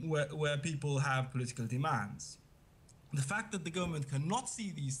 where people have political demands. The fact that the government cannot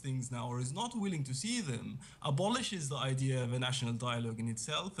see these things now, or is not willing to see them, abolishes the idea of a national dialogue in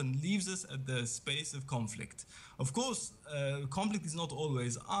itself and leaves us at the space of conflict. Of course, conflict is not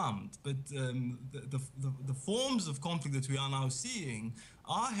always armed, but the forms of conflict that we are now seeing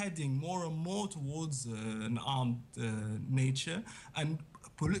are heading more and more towards an armed nature, and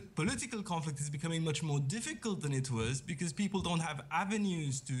political conflict is becoming much more difficult than it was because people don't have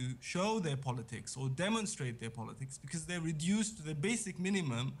avenues to show their politics or demonstrate their politics because they're reduced to the basic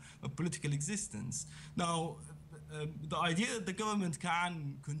minimum of political existence. Now, the idea that the government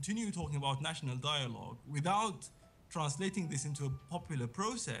can continue talking about national dialogue without translating this into a popular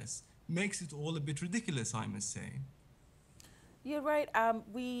process makes it all a bit ridiculous, I must say. You're right.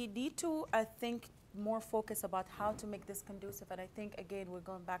 We need to, I think, more focus about how to make this conducive. And I think, again, we're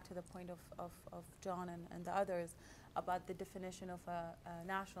going back to the point of John and the others about the definition of a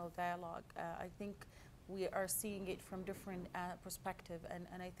national dialogue. I think we are seeing it from different perspective.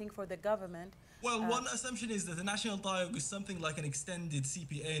 And I think for the government... Well, one assumption is that the national dialogue is something like an extended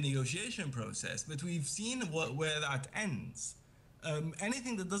CPA negotiation process, but we've seen where that ends.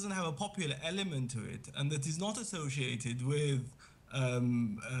 Anything that doesn't have a popular element to it and that is not associated with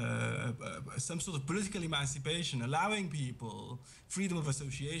some sort of political emancipation, allowing people freedom of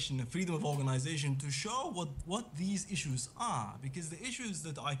association and freedom of organization to show what these issues are, because the issues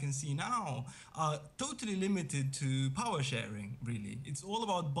that I can see now are totally limited to power sharing, really. It's all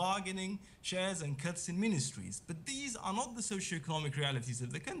about bargaining, shares and cuts in ministries. But these are not the socioeconomic realities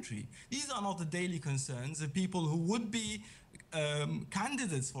of the country. These are not the daily concerns of people who would be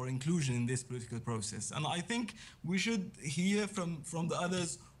candidates for inclusion in this political process. And I think we should hear from the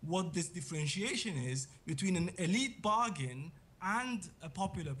others what this differentiation is between an elite bargain and a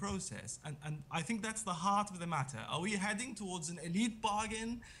popular process. And I think that's the heart of the matter. Are we heading towards an elite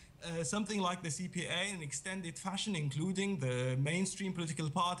bargain, something like the CPA in an extended fashion, including the mainstream political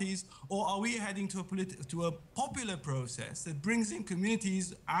parties, or are we heading to a popular process that brings in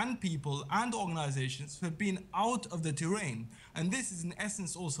communities and people and organizations who have been out of the terrain? And this is in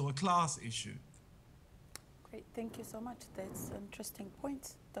essence also a class issue. Great, thank you so much. That's interesting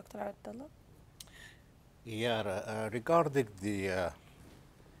points. Dr. Abdullah? Yeah, regarding the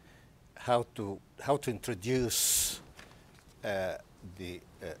how to introduce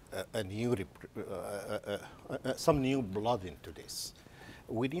some new blood into this.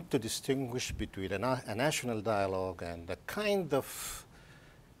 We need to distinguish between a national dialogue and the kind of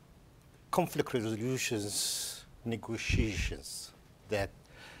conflict resolutions, negotiations that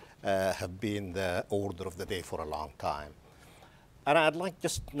have been the order of the day for a long time. And I'd like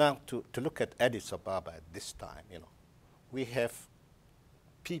just now to look at Addis Ababa at this time. You know, we have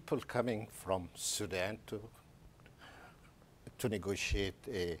people coming from Sudan to negotiate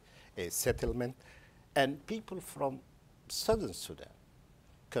a settlement, and people from Southern Sudan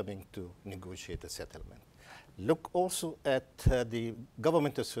coming to negotiate a settlement. Look also at the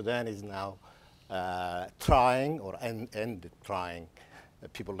government of Sudan is now trying or ended trying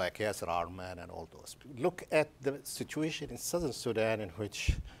people like Yasser Arman and all those. Look at the situation in Southern Sudan in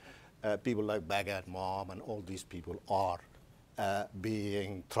which people like Baghdad Mom and all these people are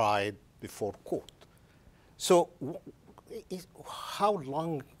being tried before court. So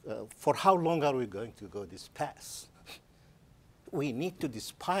for how long are we going to go this path? We need to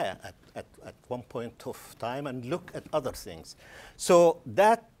despair at one point of time and look at other things. So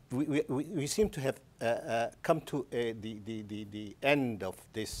that we seem to have come to the end of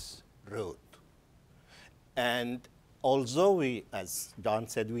this road. And although we, as John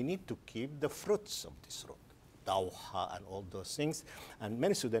said, we need to keep the fruits of this road, Doha and all those things. And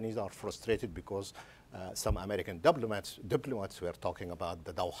many Sudanese are frustrated because some American diplomats were talking about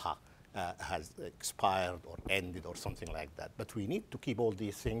the Doha has expired or ended or something like that. But we need to keep all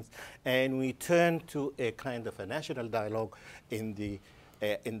these things, and we turn to a kind of a national dialogue in the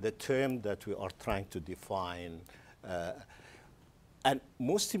term that we are trying to define. And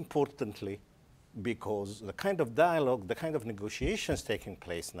most importantly, because the kind of dialogue, the kind of negotiations taking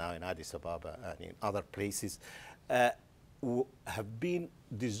place now in Addis Ababa and in other places have been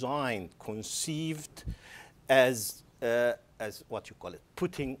designed, conceived as what you call it,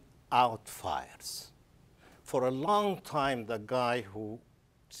 putting out fires. for a long time, the guy who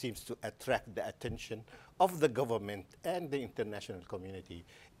seems to attract the attention of the government and the international community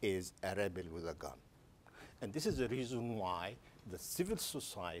is a rebel with a gun. And this is the reason why the civil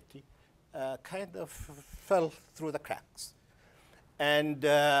society kind of fell through the cracks. And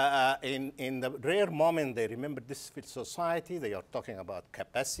in the rare moment they remember this civil society, they are talking about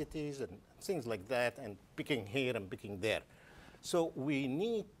capacities and things like that, and picking here and picking there. So we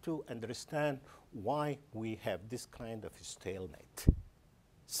need to understand why we have this kind of stalemate.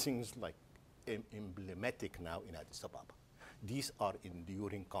 Things like emblematic now in Addis Ababa. These are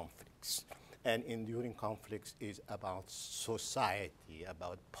enduring conflicts. And enduring conflicts is about society,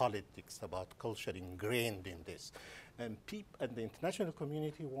 about politics, about culture ingrained in this. And the international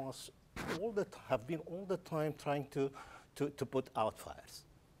community have been all the time trying to put out fires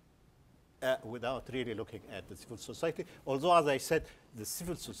without really looking at the civil society. Although, as I said, the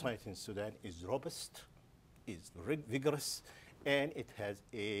civil society in Sudan is robust, is vigorous, and it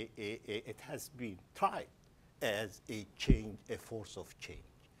has been tried as a force of change.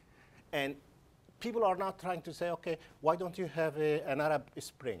 And people are now trying to say, okay, why don't you have an Arab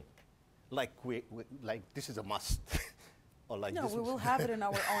Spring? Like this is a must. Or like no, this we will have it in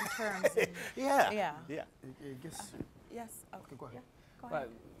our own terms. Yeah. Yeah. I guess. Yes. Okay, go ahead. Yeah, go ahead.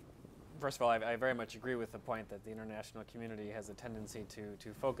 First of all, I very much agree with the point that the international community has a tendency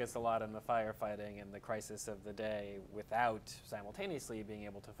to focus a lot on the firefighting and the crisis of the day without simultaneously being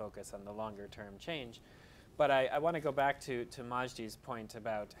able to focus on the longer-term change. But I want to go back to Majdi's point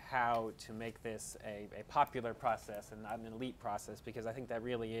about how to make this a popular process and not an elite process, because I think that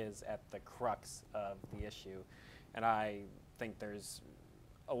really is at the crux of the issue. And I think there's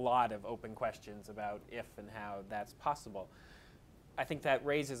a lot of open questions about if and how that's possible. I think that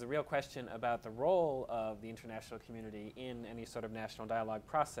raises a real question about the role of the international community in any sort of national dialogue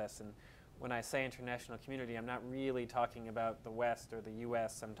process. And when I say international community, I'm not really talking about the West or the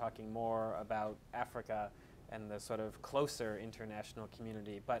US. I'm talking more about Africa and the sort of closer international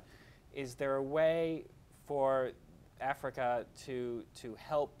community. But is there a way for Africa to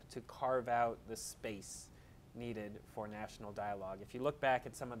help to carve out the space needed for national dialogue? If you look back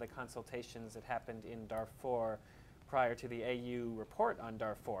at some of the consultations that happened in Darfur prior to the AU report on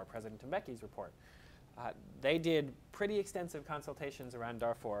Darfur, President Mbeki's report, they did pretty extensive consultations around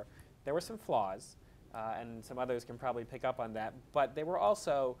Darfur. There were some flaws, and some others can probably pick up on that, but they were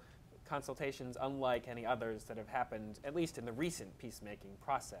also consultations unlike any others that have happened, at least in the recent peacemaking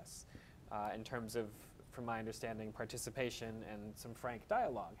process, in terms of, from my understanding, participation and some frank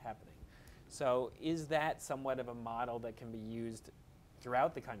dialogue happening. So is that somewhat of a model that can be used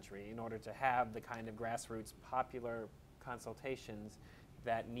throughout the country in order to have the kind of grassroots popular consultations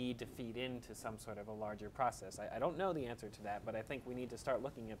that need to feed into some sort of a larger process? I don't know the answer to that, but I think we need to start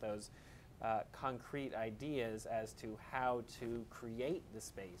looking at those concrete ideas as to how to create the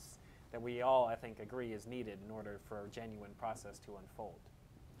space that we all, I think, agree is needed in order for a genuine process to unfold.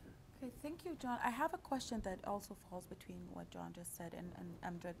 Okay, thank you, John. I have a question that also falls between what John just said and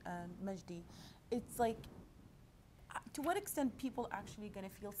Amjad and Majdi. It's like, to what extent people actually going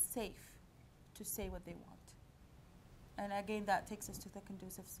to feel safe to say what they want? And again, that takes us to the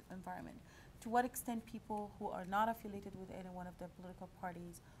conducive environment. To what extent people who are not affiliated with any one of the political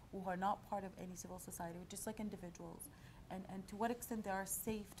parties, who are not part of any civil society, just like individuals, and to what extent they are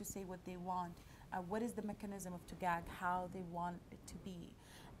safe to say what they want, what is the mechanism of TUGAG, how they want it to be.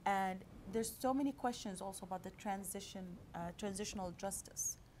 And there's so many questions also about the transitional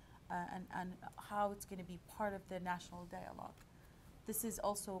justice and how it's going to be part of the national dialogue. This is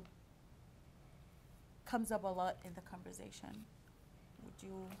also comes up a lot in the conversation. Would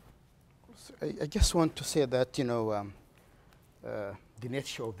you? I just want to say that, you know, the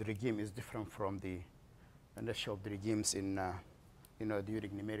nature of the regime is different from the nature of the regimes in, you know,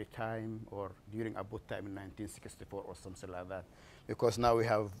 during Nimeri time or during Abu time in 1964 or something like that. Because now we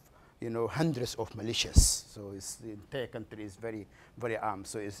have, you know, hundreds of militias. So the entire country is very, very armed.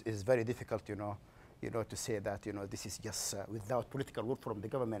 So it's very difficult, you know, to say that, you know, this is just without political will from the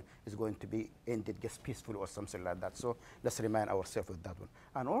government is going to be ended just peacefully or something like that. So let's remind ourselves with that one.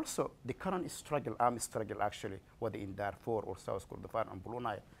 And also the current struggle, armed struggle actually, whether in Darfur or South Kordofan and Blue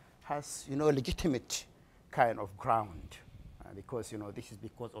Nile, has, you know, legitimate kind of ground. Because, you know, this is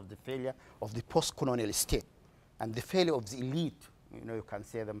because of the failure of the post-colonial state and the failure of the elite you can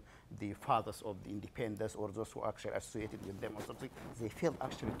say them the fathers of the independence or those who actually associated with them or something. They failed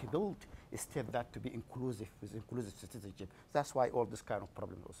actually to build a state that to be inclusive with inclusive citizenship. That's why all this kind of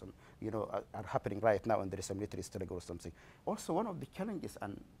problems also, are happening right now, and there is a military struggle or something. Also, one of the challenges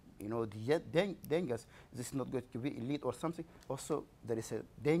and the dangers, this is not going to be elite or something. Also, there is a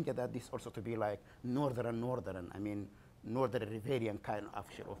danger that this also to be like northern, northern rebellion kind of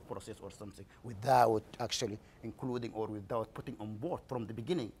action of process or something without actually including or without putting on board from the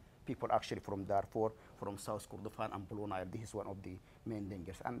beginning people actually from Darfur, from South Kordofan and Blue Nile. This is one of the main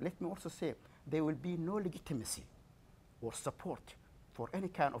dangers. And let me also say, there will be no legitimacy or support for any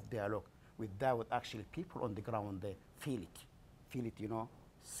kind of dialogue without actually people on the ground they feel it,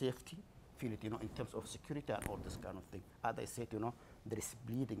 safety, feel it, in terms of security and all this kind of thing. As I said, there is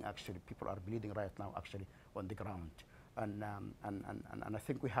bleeding actually. People are bleeding right now actually on the ground. And I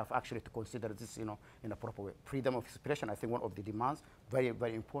think we have actually to consider this, in a proper way. Freedom of expression, I think one of the demands, very,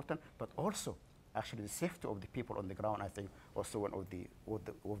 very important, but also actually the safety of the people on the ground, I think also one of the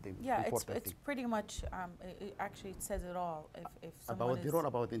yeah, important it's pretty much, it says it all. If about the role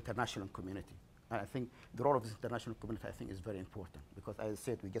about the international community. And I think the role of the international community, I think, is very important because, as I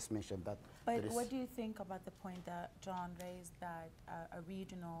said, we just mentioned that. But what do you think about the point that John raised that a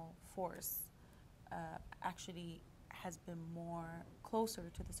regional force actually has been more closer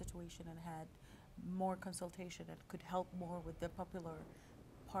to the situation and had more consultation and could help more with the popular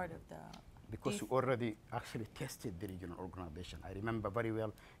part of the... Because we already actually tested the regional organization. I remember very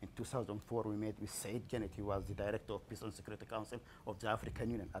well in 2004 we met with Said Janet. He was the director of Peace and Security Council of the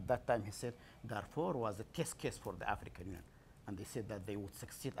African Union. At that time he said Darfur was a test case for the African Union. And they said that they would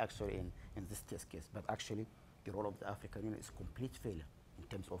succeed actually in this test case. But actually the role of the African Union is complete failure. In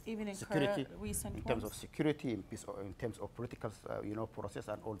terms of even in security, in terms of security, in peace, or in terms of political, process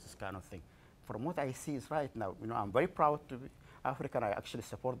and all this kind of thing. From what I see is right now, I'm very proud to be African. I actually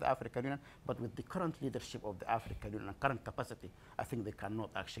support the African Union, but with the current leadership of the African Union and current capacity, I think they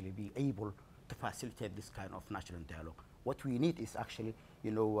cannot actually be able to facilitate this kind of national dialogue. What we need is actually,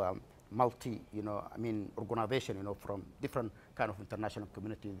 multi, organization, from different kind of international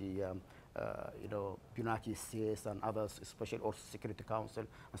community, the United States and others, especially also Security Council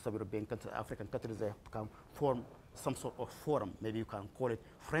and some European countries, African countries, they have become form some sort of forum. Maybe you can call it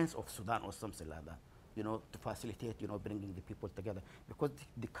Friends of Sudan or something like that, to facilitate, bringing the people together. Because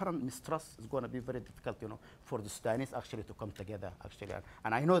the current mistrust is going to be very difficult, for the Sudanese actually to come together, actually.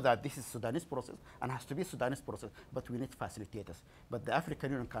 And I know that this is Sudanese process and has to be Sudanese process, but we need facilitators. But the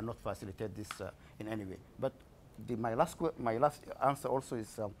African Union cannot facilitate this in any way. But my last answer also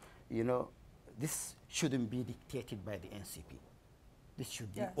is, this shouldn't be dictated by the NCP. This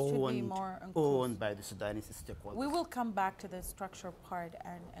should be owned by the Sudanese stakeholders. We will come back to the structure part,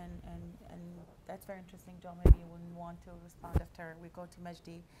 and that's very interesting. John, maybe you wouldn't want to respond after we go to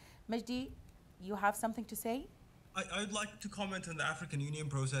Majdi. Majdi, you have something to say? I'd like to comment on the African Union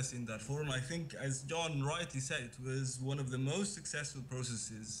process in that forum. I think, as John rightly said, it was one of the most successful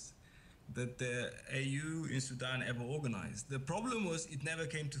processes that the AU in Sudan ever organized. The problem was it never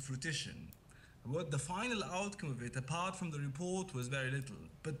came to fruition. What the final outcome of it, apart from the report, was very little.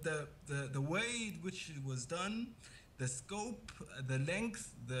 But the way in which it was done, the scope, the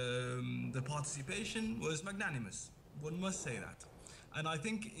length, the participation was magnanimous. One must say that. And I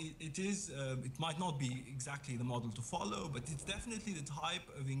think it might not be exactly the model to follow, but it's definitely the type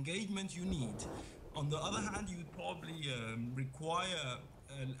of engagement you need. On the other hand, you'd probably require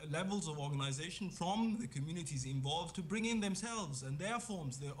levels of organization from the communities involved to bring in themselves and their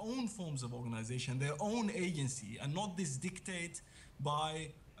own forms of organization, their own agency, and not this dictate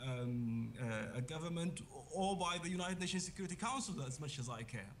by a government or by the United Nations Security Council, as much as I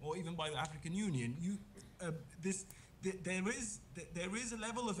care, or even by the African Union. There is a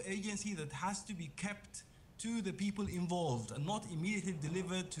level of agency that has to be kept to the people involved and not immediately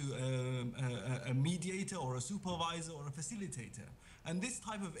delivered to a mediator or a supervisor or a facilitator. And this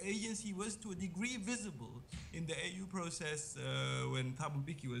type of agency was to a degree visible in the AU process when Thabo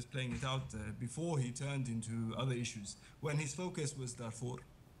Mbeki was playing it out before he turned into other issues, when his focus was Darfur.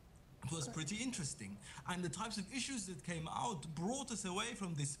 It was pretty interesting. And the types of issues that came out brought us away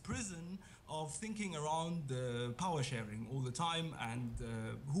from this prison of thinking around power sharing all the time and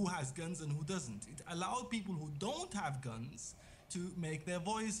who has guns and who doesn't. It allowed people who don't have guns to make their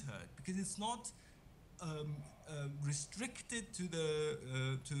voice heard, because it's not restricted to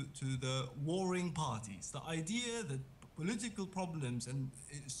the warring parties. The idea that political problems and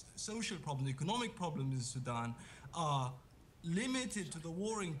social problems, economic problems in Sudan are limited to the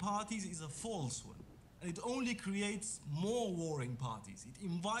warring parties is a false one. And it only creates more warring parties. It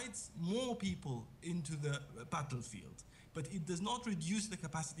invites more people into the battlefield. but it does not reduce the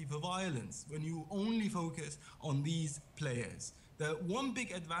capacity for violence when you only focus on these players. The one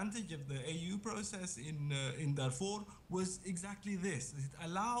big advantage of the AU process in Darfur was exactly this. It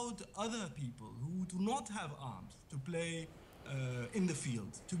allowed other people who do not have arms to play in the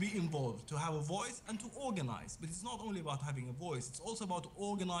field, to be involved, to have a voice and to organize. But it's not only about having a voice, it's also about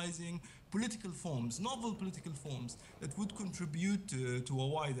organizing political forms, novel political forms that would contribute to a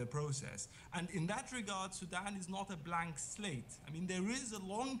wider process. And in that regard, Sudan is not a blank slate. I mean, there is a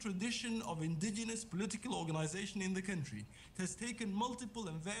long tradition of indigenous political organization in the country. It has taken multiple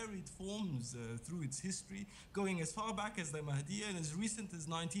and varied forms through its history, going as far back as the Mahdiya and as recent as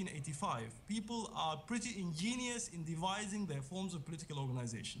 1985. People are pretty ingenious in devising their forms of political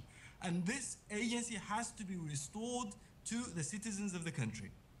organization. And this agency has to be restored to the citizens of the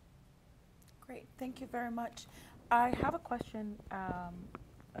country. Great, thank you very much. I have a question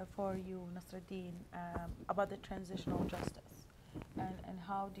for you, Nasruddin, about the transitional justice. And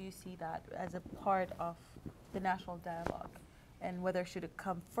how do you see that as a part of the national dialogue? And whether should it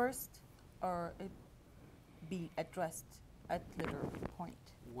come first or it be addressed at later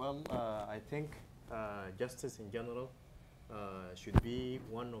point? Well, I think justice in general should be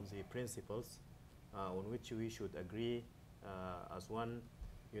one of the principles on which we should agree as one,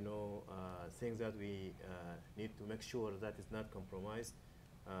 things that we need to make sure that it's not compromised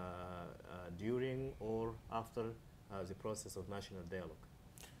during or after the process of national dialogue.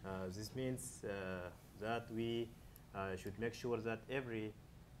 This means that we should make sure that every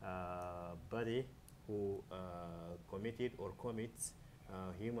body who committed or commits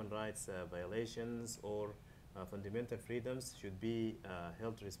human rights violations or fundamental freedoms should be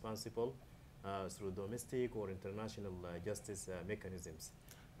held responsible through domestic or international justice mechanisms.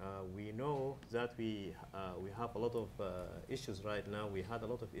 We know that we have a lot of issues right now. We had a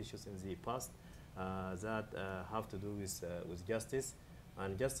lot of issues in the past that have to do with justice,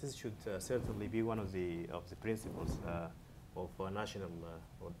 and justice should certainly be one of the principles of national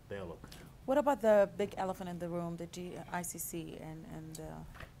dialogue. What about the big elephant in the room, the ICC, and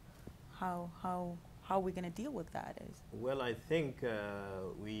how are we going to deal with that? Well, I think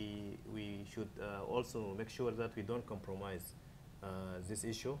we should also make sure that we don't compromise this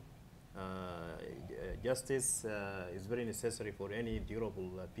issue. Justice is very necessary for any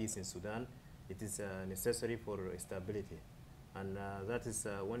durable peace in Sudan. It is necessary for stability. And that is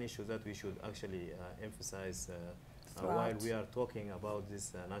one issue that we should actually emphasize while we are talking about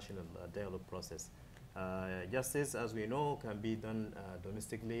this national dialogue process. Justice, as we know, can be done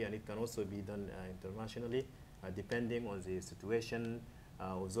domestically, and it can also be done internationally, depending on the situation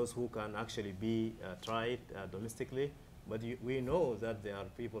of those who can actually be tried domestically. But we know that there are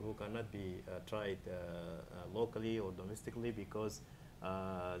people who cannot be tried locally or domestically because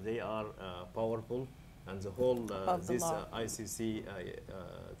they are powerful, and the whole this ICC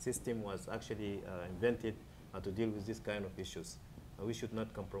system was actually invented to deal with this kind of issues. We should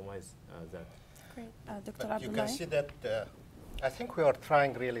not compromise that. Great. Dr. But Abdullahi? you can see that I think we are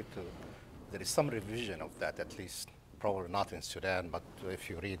trying really to, there is some revision of that, at least probably not in Sudan, but if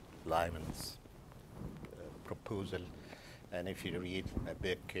you read Lyman's proposal, and if you read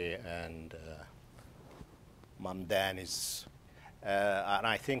Abeke and Mamdani's, and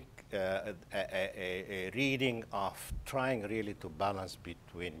I think a reading of trying really to balance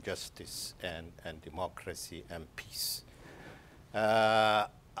between justice and democracy and peace.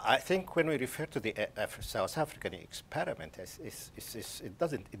 I think when we refer to the South African experiment, it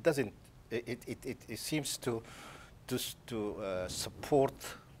seems to support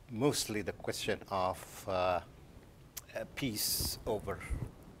mostly the question of peace over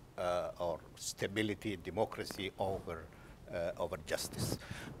or stability, democracy over justice,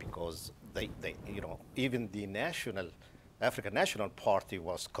 because they even the African National Party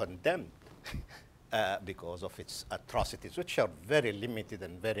was condemned because of its atrocities, which are very limited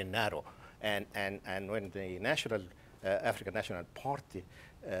and very narrow. And when the African National Party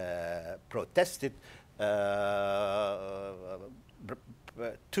protested,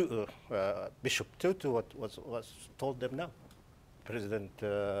 Bishop Tutu was told them no. President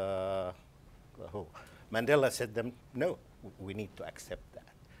Mandela said them no. We need to accept that.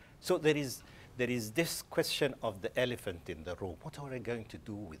 So there is this question of the elephant in the room. What are we going to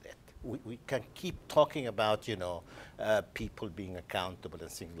do with it? We can keep talking about people being accountable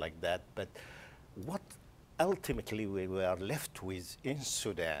and things like that, but what ultimately we are left with in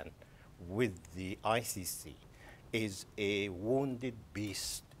Sudan with the ICC is a wounded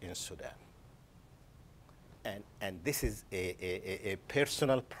beast in Sudan. And this is a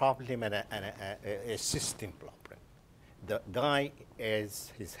personal problem and a system problem. The guy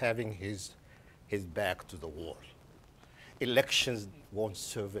is having his back to the wall. elections won't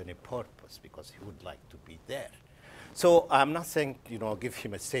serve any purpose because he would like to be there. So I'm not saying, give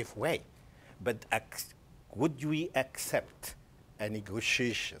him a safe way, but would we accept a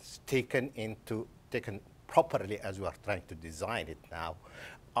negotiations taken properly as we are trying to design it now?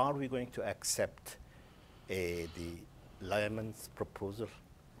 Are we going to accept the Lyman's proposal,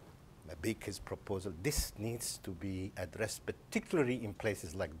 Baker's proposal? This needs to be addressed, particularly in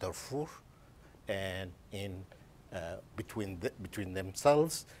places like Darfur and in between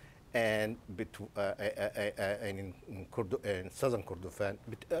themselves and in southern Kordofan,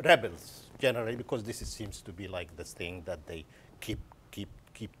 rebels generally, because this seems to be like the thing that they keep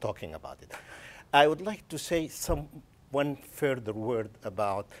talking about it. I would like to say one further word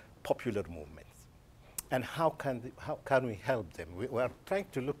about popular movements and how can we help them. We are trying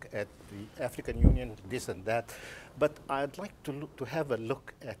to look at the African Union, this and that, but I'd like to have a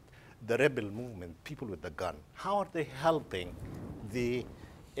look at the rebel movement, people with the gun. How are they helping the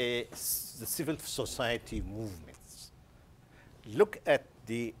civil society movements? Look at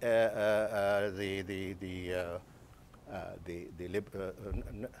the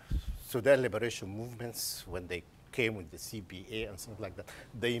Sudan liberation movements when they came with the CBA and something like that.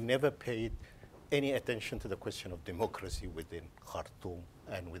 They never paid any attention to the question of democracy within Khartoum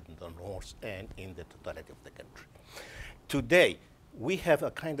and within the north and in the totality of the country. Today, we have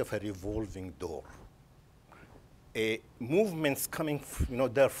a kind of a revolving door. Movements coming,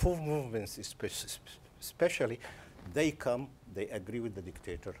 Darfur movements especially, they come, they agree with the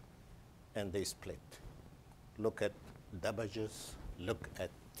dictator, and they split. Look at Dabages, look at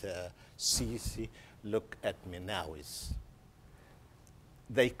Sisi, look at Minawis.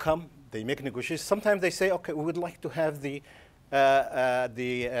 They come, they make negotiations. Sometimes they say, okay, we would like to have the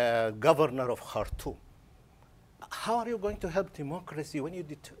governor of Khartoum. How are you going to help democracy when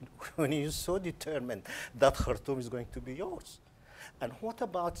you're so determined that Khartoum is going to be yours? And what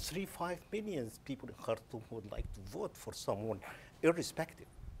about 3-5 million people in Khartoum who would like to vote for someone, irrespective,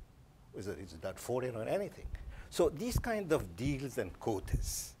 whether it's Darfurian or anything? So these kind of deals and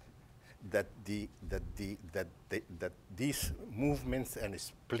quotas that these movements and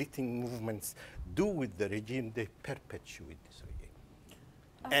splitting movements do with the regime, they perpetuate this regime.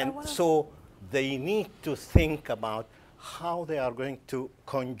 And so they need to think about how they are going to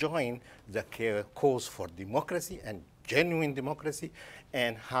conjoin the cause for democracy and genuine democracy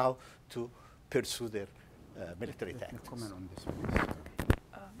and how to pursue their military tactics. Comment on this, please.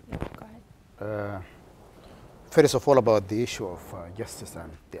 Yeah, go ahead. First of all, about the issue of justice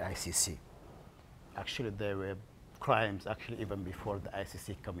and the ICC. Actually, there were crimes even before the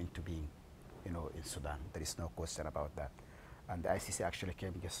ICC come into being, in Sudan. There is no question about that. And the ICC actually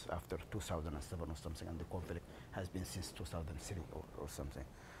came just after 2007 or something, and the conflict has been since 2003 or something.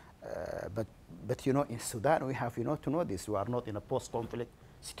 But in Sudan, we have, to know this. We are not in a post-conflict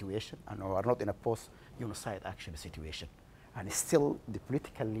situation, and we are not in a post-genocide actually situation. And still, the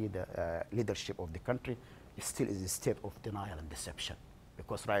political leadership of the country still is a state of denial and deception,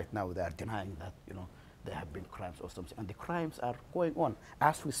 because right now they are denying that, there have been crimes or something, and the crimes are going on.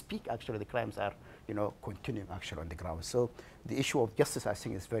 As we speak, actually, the crimes are, continuing actually on the ground. So the issue of justice, I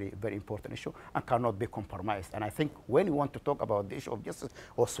think, is very, very important issue and cannot be compromised. And I think when you want to talk about the issue of justice,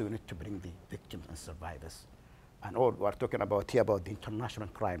 also you need to bring the victims and survivors. And all we are talking about here about the international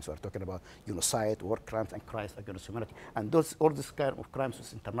crimes. We are talking about genocide, war crimes, and crimes against humanity. And all this kind of crimes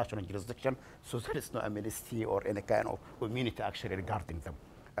is international jurisdiction, so there is no amnesty or any kind of immunity actually regarding them.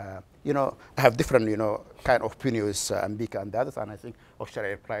 I have different, kind of opinions, Ambika and the others, and I think should I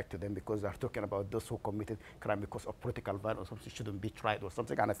apply to them because they are talking about those who committed crime because of political violence or something shouldn't be tried or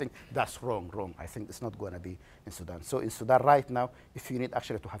something, and I think that's wrong. I think it's not going to be in Sudan. So in Sudan right now, if you need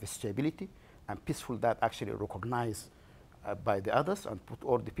actually to have a stability and peaceful that actually recognized by the others and put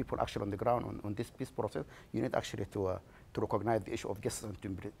all the people actually on the ground on this peace process, you need actually to recognize the issue of justice and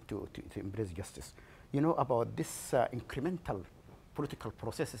to embrace justice. About this incremental political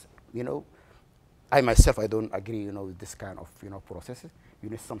processes, I myself, I don't agree, with this kind of, processes. You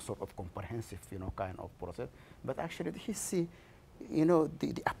need some sort of comprehensive, kind of process. But actually, the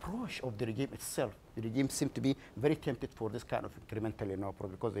approach of the regime itself, the regime seems to be very tempted for this kind of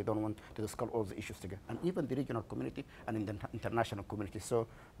incremental, because they don't want to discuss all the issues together, and even the regional community and in the international community. So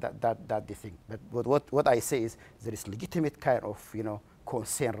that the thing. But what I say is there is legitimate kind of,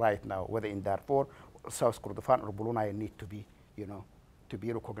 concern right now, whether in Darfur, South Kordofan, or Bologna need to be, to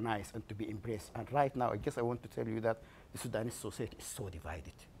be recognized and to be embraced. And right now, I guess I want to tell you that the Sudanese society is so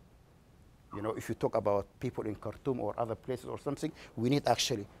divided. You know, if you talk about people in Khartoum or other places or something, we need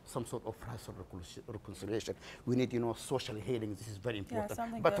actually some sort of racial reconciliation. We need, you know, social healing. This is very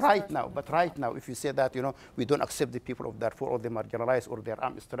important. But right now, if you say that, you know, we don't accept the people of Darfur or the marginalized or their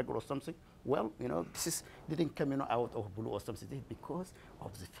armed struggle or something, well, you know, this didn't come, you know, out of blue or something. This is because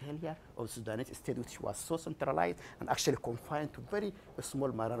of the failure of the Sudanese state, which was so centralized and actually confined to very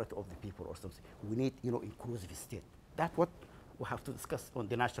small minority of the people or something. We need, you know, inclusive state. That's what we have to discuss on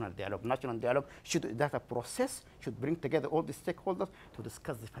the national dialogue. National dialogue that a process should bring together all the stakeholders to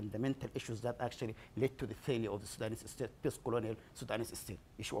discuss the fundamental issues that actually led to the failure of the Sudanese state, post-colonial Sudanese state.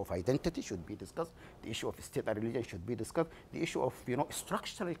 Issue of identity should be discussed. The issue of state and religion should be discussed. The issue of, you know,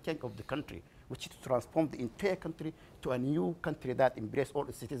 structural change of the country, which is to transform the entire country to a new country that embraces all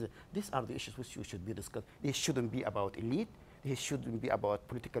its citizens. These are the issues which should be discussed. This shouldn't be about elite. This shouldn't be about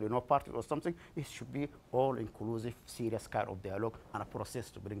political, you know, parties or something. It should be all-inclusive, serious kind of dialogue and a process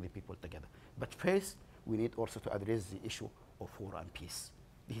to bring the people together. But first, we need also to address the issue of war and peace.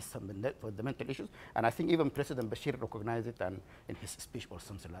 These are fundamental issues, and I think even President Bashir recognized it in his speech or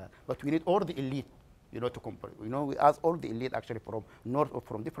something like that. But we need all the elite, you know, to compare. You know, we ask all the elite actually from north or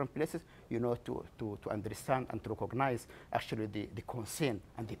from different places, you know, to understand and to recognize actually the concern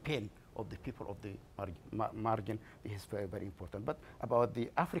and the pain of the people of the margin. This is very, very important. But about the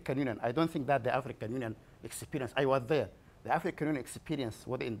African Union, I don't think that the African Union experience, I was there. The African Union experience,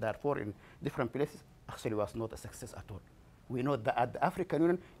 whether in Darfur, in different places, actually was not a success at all. We know that the African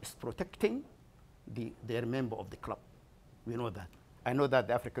Union is protecting their member of the club. We know that. I know that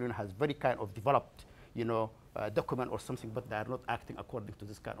the African Union has very kind of developed, you know, document or something, but they are not acting according to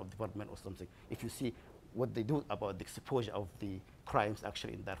this kind of development or something. If you see what they do about the exposure of the crimes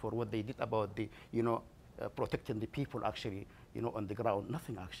actually in Darfur, what they did about the, you know, protecting the people actually, you know, on the ground,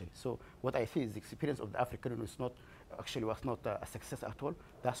 nothing actually. So what I see is the experience of the African Union was not a success at all.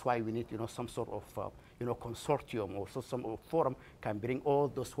 That's why we need, you know, some sort of, you know, consortium or some forum can bring all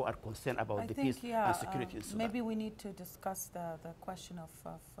those who are concerned about the peace and security in Sudan. Maybe we need to discuss the question of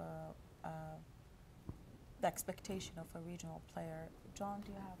the expectation of a regional player. John,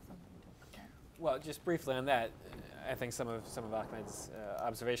 do you have something to comment? Well, just briefly on that, I think some of Ahmed's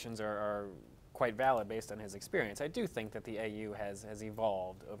observations are quite valid based on his experience. I do think that the AU has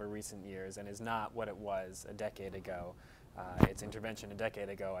evolved over recent years and is not what it was a decade ago. Its intervention a decade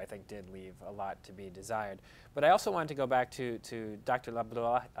ago, I think, did leave a lot to be desired. But I also wanted to go back to Dr.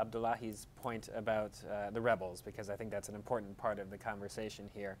 Abdullahi's point about the rebels, because I think that's an important part of the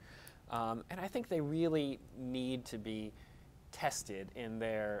conversation here. And I think they really need to be tested in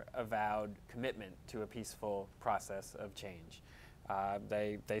their avowed commitment to a peaceful process of change.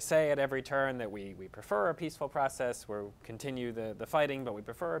 They say at every turn that we prefer a peaceful process, we'll continue the fighting, but we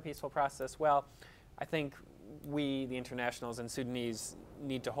prefer a peaceful process. Well, I think we, the internationals and Sudanese,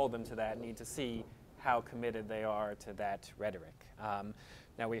 need to hold them to that, need to see how committed they are to that rhetoric.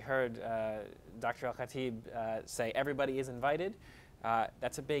 Now, we heard Dr. Al-Khatib say everybody is invited.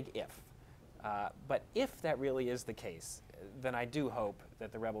 That's a big if. But if that really is the case, then I do hope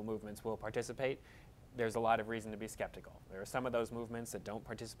that the rebel movements will participate. There's a lot of reason to be skeptical. There are some of those movements that don't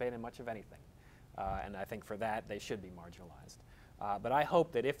participate in much of anything. And I think for that, they should be marginalized. But I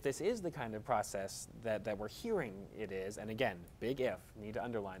hope that if this is the kind of process that we're hearing it is, and again, big if, need to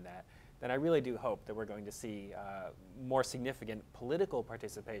underline that, then I really do hope that we're going to see more significant political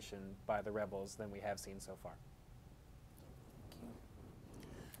participation by the rebels than we have seen so far.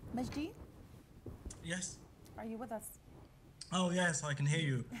 Thank you. Majdi? Yes. Are you with us? Oh, yes, I can hear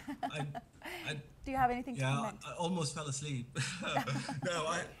you. Do you have anything to comment? I almost fell asleep. No,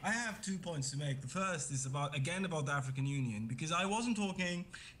 I have 2 points to make. The first is about the African Union, because I wasn't talking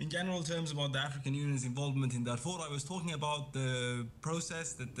in general terms about the African Union's involvement in Darfur. I was talking about the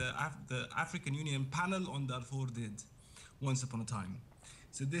process that the African Union panel on Darfur did once upon a time.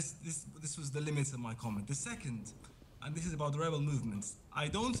 So this was the limits of my comment. The second, and this is about the rebel movements, I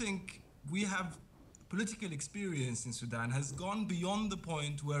don't think we have political experience in Sudan has gone beyond the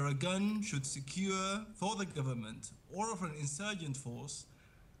point where a gun should secure for the government or for an insurgent force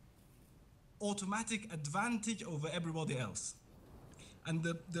automatic advantage over everybody else. And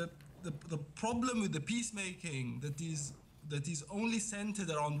the problem with the peacemaking that is only centered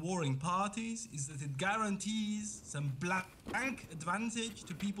around warring parties is that it guarantees some blank advantage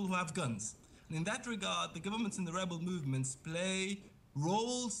to people who have guns. And in that regard, the governments and the rebel movements play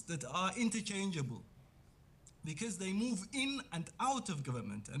roles that are interchangeable, because they move in and out of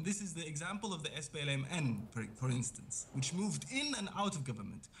government. And this is the example of the SPLM-N, for instance, which moved in and out of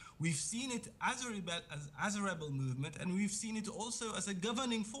government. We've seen it as a rebel movement, and we've seen it also as a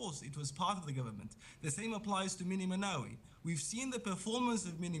governing force. It was part of the government. The same applies to Mini Manawi. We've seen the performance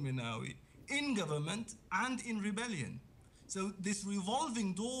of Mini Manawi in government and in rebellion. So this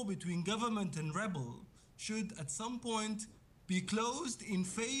revolving door between government and rebel should at some point be closed in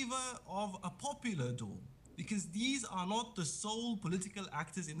favor of a popular door, because these are not the sole political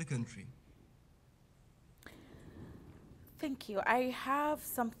actors in the country. Thank you. I have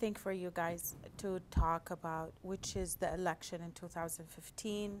something for you guys to talk about, which is the election in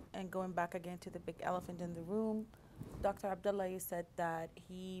 2015. And going back again to the big elephant in the room, Dr. Abdullah, you said that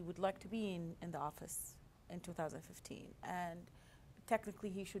he would like to be in the office in 2015. And technically,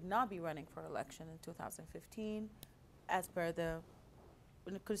 he should not be running for election in 2015 as per the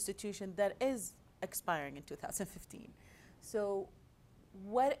Constitution that is expiring in 2015. So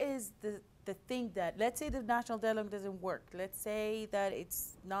what is the thing that, let's say the national dialogue doesn't work, let's say that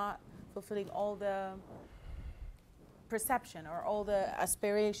it's not fulfilling all the perception or all the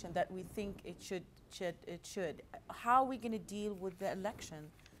aspiration that we think it should, how are we going to deal with the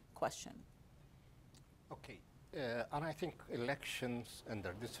election question? Okay, and I think elections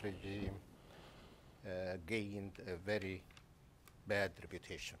under this regime gained a very bad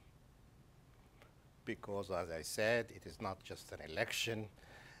reputation, because, as I said, it is not just an election,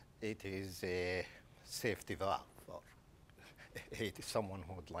 it is a safety valve, or it is someone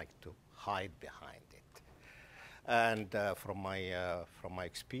who would like to hide behind it. And from my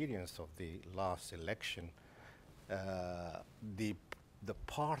experience of the last election, the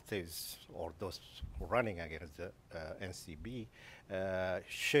parties, or those running against the NCB,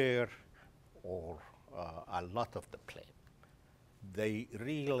 share a lot of the blame. They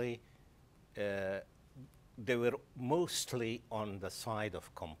really, they were mostly on the side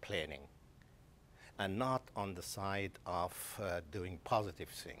of complaining and not on the side of doing positive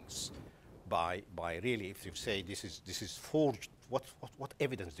things. By really, if you say this is forged, what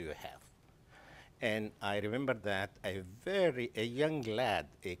evidence do you have? And I remember that a young lad,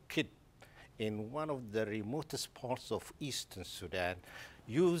 a kid, in one of the remotest parts of eastern Sudan,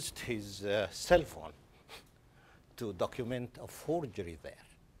 used his cell phone to document a forgery there.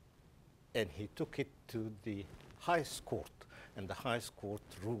 And he took it to the highest court, and the highest court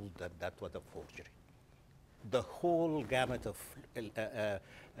ruled that that was a forgery. The whole gamut of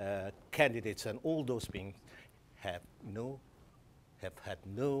candidates and all those things have had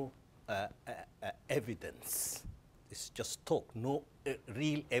no evidence. It's just talk, no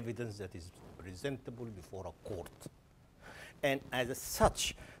real evidence that is presentable before a court. And as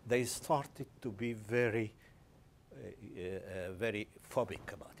such, they started to be very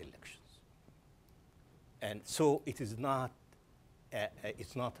phobic about elections. And so it is not.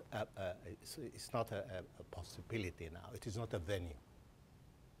 It's not a possibility now. It is not a venue.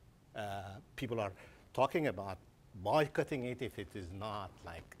 People are talking about boycotting it if it is not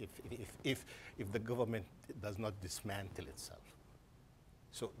like if the government does not dismantle itself.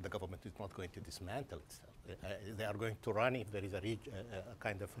 So the government is not going to dismantle itself. They are going to run if there is a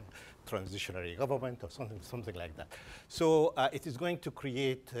kind of transitionary government or something like that. So it is going to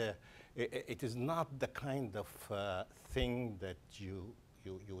create. It is not the kind of thing that you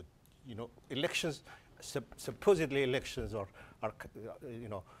know, elections, supposedly elections are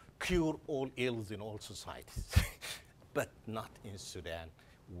cure all ills in all societies, but not in Sudan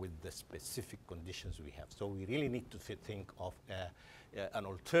with the specific conditions we have. So we really need to think of an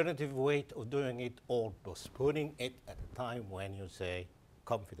alternative way of doing it, or postponing it at a time when you say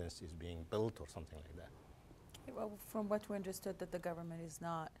confidence is being built or something like that. Well, from what we understood, that the government is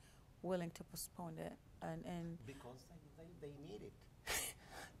not willing to postpone it, and because they need it.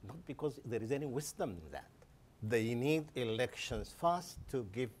 Not because there is any wisdom in that. They need elections fast to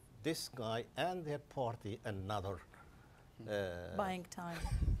give this guy and their party another buying time.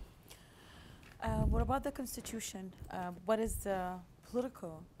 What about the Constitution? What is the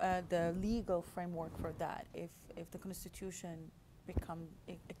political, the legal framework for that if the Constitution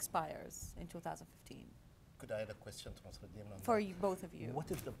expires in 2015? Could I add a question to for you, both of you? What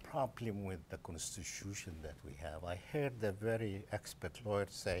is the problem with the Constitution that we have? I heard a very expert lawyer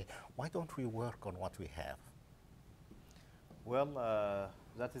say, why don't we work on what we have? Well,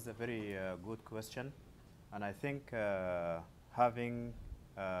 that is a very good question. And I think having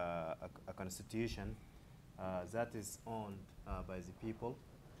a constitution that is owned by the people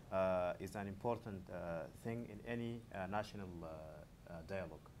is an important thing in any national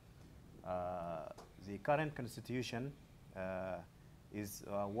dialogue. The current constitution is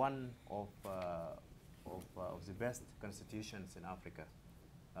one of the best constitutions in Africa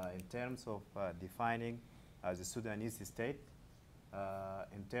in terms of defining the Sudanese state.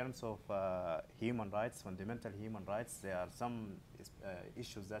 In terms of human rights, fundamental human rights, there are some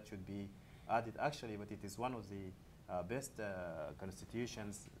issues that should be added actually, but it is one of the best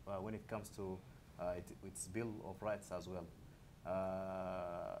constitutions when it comes to its Bill of Rights as well.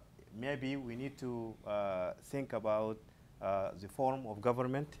 Maybe we need to think about the form of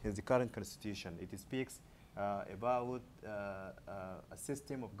government in the current constitution. It speaks about a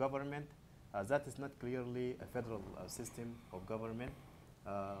system of government that is not clearly a federal system of government.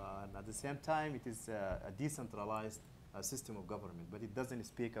 And at the same time, it is a decentralized system of government, but it doesn't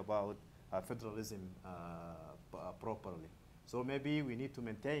speak about federalism properly. So maybe we need to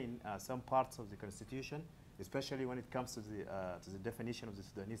maintain some parts of the constitution, especially when it comes to the definition of the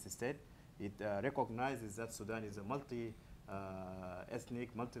Sudanese state. It recognizes that Sudan is a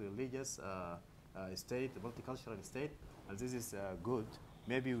multi-ethnic, multi-religious state, a multicultural state, and this is good.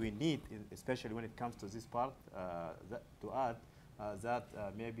 Maybe we need, especially when it comes to this part, to add that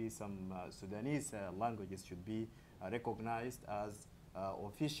maybe some Sudanese languages should be recognized as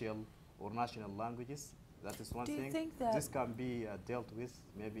official or national languages. That is one thing. Do you think that this can be dealt with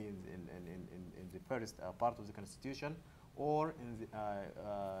maybe in the first part of the constitution, or in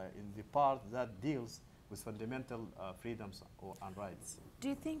the part that deals with fundamental freedoms and rights? Do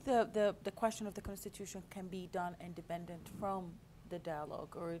you think the question of the constitution can be done independent from the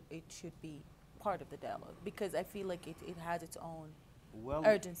dialogue, or it should be part of the dialogue? Because I feel like it has its own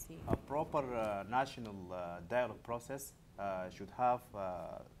urgency. A proper national dialogue process should have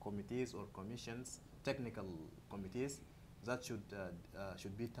committees or commissions, technical committees that should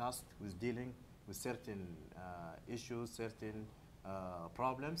be tasked with dealing with certain issues, certain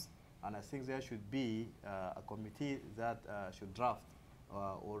problems, and I think there should be a committee that should draft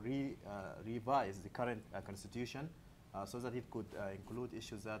or revise the current constitution so that it could include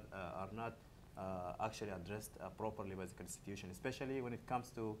issues that are not actually addressed properly by the constitution, especially when it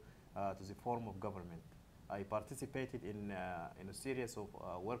comes to the form of government. I participated in a series of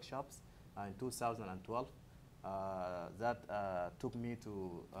workshops in 2012 that took me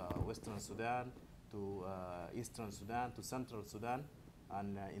to Western Sudan, to Eastern Sudan, to Central Sudan,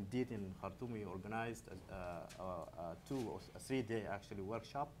 and indeed in Khartoum we organized a 2 or 3 day actually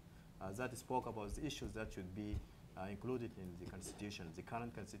workshop that spoke about the issues that should be included in the constitution, the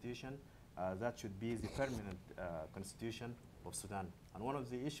current constitution, that should be the permanent constitution of Sudan. And one of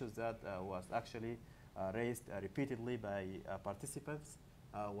the issues that was actually raised repeatedly by participants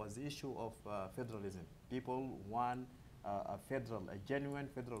was the issue of federalism. People want a genuine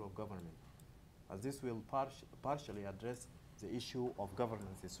federal government. This will partially address the issue of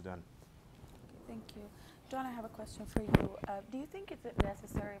governance in Sudan. Okay, thank you. John, I have a question for you. Do you think it's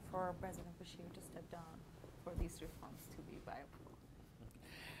necessary for President Bashir to step down for these reforms to be viable?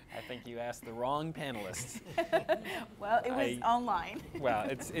 I think you asked the wrong panelists. Well, it was online. Well,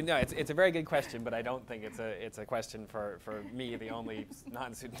 it's a very good question, but I don't think it's a question for me, the only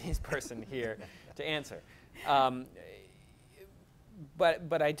non-Sudanese person here, to answer.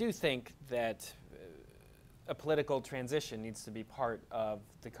 But I do think that a political transition needs to be part of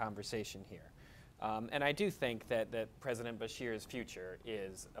the conversation here. And I do think that President Bashir's future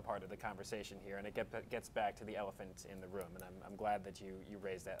is a part of the conversation here, and it gets back to the elephant in the room. And I'm glad that you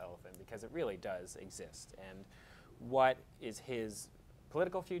raised that elephant, because it really does exist. And what is his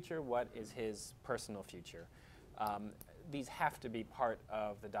political future? What is his personal future? These have to be part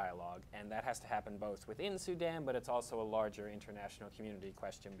of the dialogue, and that has to happen both within Sudan, but it's also a larger international community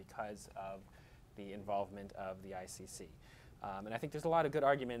question because of the involvement of the ICC. And I think there's a lot of good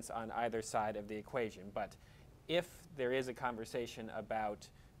arguments on either side of the equation. But if there is a conversation about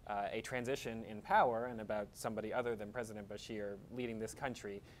a transition in power and about somebody other than President Bashir leading this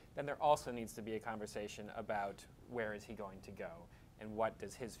country, then there also needs to be a conversation about where is he going to go and what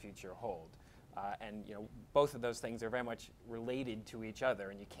does his future hold. And both of those things are very much related to each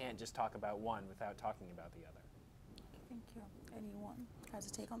other, and you can't just talk about one without talking about the other. Thank you. Anyone has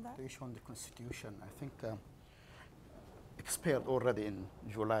a take on that? The issue on the Constitution, I think, expired already in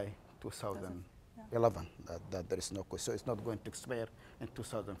July 2011. That there is no question. So it's not going to expire in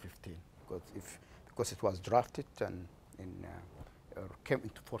 2015 because it was drafted and came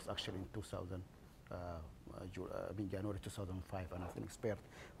into force actually in January 2005, and I think expired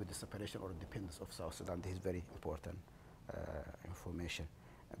with the separation or independence of South Sudan. This is very important information.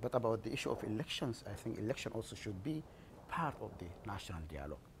 But about the issue of elections, I think election also should be part of the national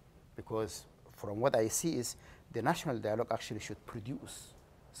dialogue, because from what I see is the national dialogue actually should produce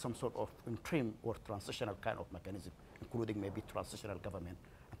some sort of interim or transitional kind of mechanism, including maybe transitional government,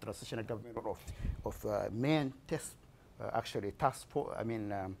 a transitional government of main task force.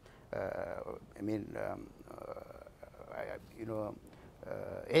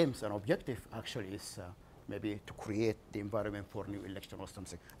 Aims and objective actually is maybe to create the environment for new election or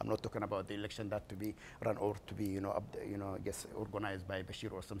something. I'm not talking about the election that to be run or to be, just organized by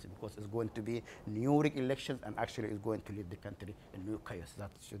Bashir or something, because it's going to be new elections and actually it's going to lead the country in new chaos.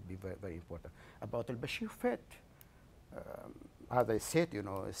 That should be very, very important. About the Bashir fate, as I said,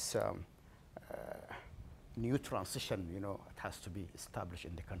 it's new transition, it has to be established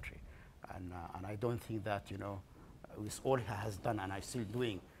in the country. And I don't think that, with all he has done and I still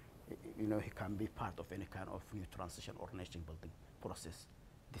doing, he can be part of any kind of new transition or nation building process.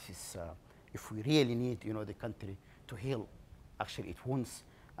 This is, if we really need, the country to heal actually its wounds,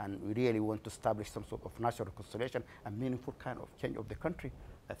 and we really want to establish some sort of national reconciliation and meaningful kind of change of the country,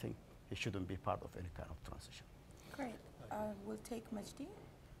 I think he shouldn't be part of any kind of transition. Great. We'll take Majdi.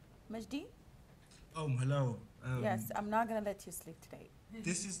 Majdi? Oh, hello. Yes, I'm not going to let you sleep today.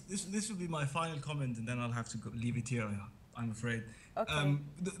 This will be my final comment, and then I'll have to leave it here, I'm afraid. Okay.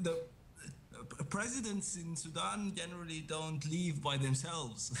 The presidents in Sudan generally don't leave by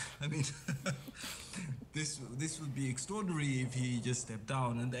themselves. I mean, this would be extraordinary if he just stepped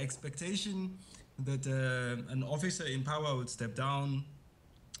down, and the expectation that an officer in power would step down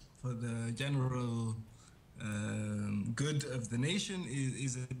for the general good of the nation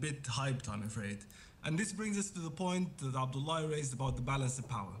is a bit hyped, I'm afraid. And this brings us to the point that Abdullah raised about the balance of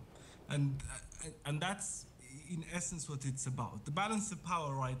power. And that's in essence what it's about. The balance of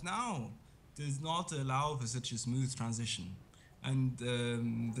power right now does not allow for such a smooth transition. And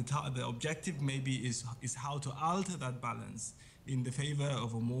the objective maybe is how to alter that balance in the favor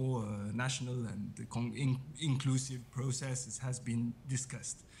of a more national and inclusive process, as has been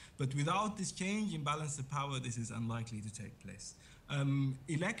discussed. But without this change in balance of power, this is unlikely to take place.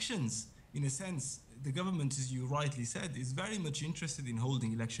 Elections, in a sense, the government, as you rightly said, is very much interested in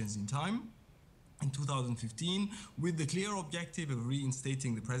holding elections in time. In 2015, with the clear objective of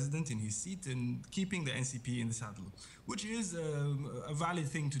reinstating the president in his seat and keeping the NCP in the saddle, which is a valid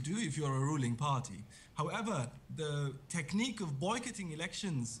thing to do if you're a ruling party. However, the technique of boycotting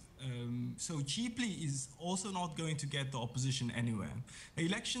elections so cheaply is also not going to get the opposition anywhere.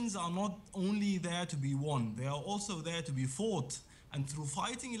 Elections are not only there to be won, they are also there to be fought. And through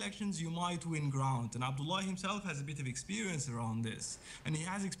fighting elections, you might win ground. And Abdullah himself has a bit of experience around this. And he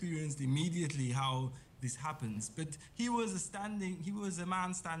has experienced immediately how this happens. But he was a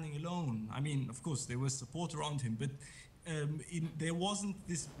man standing alone. I mean, of course, there was support around him, but there wasn't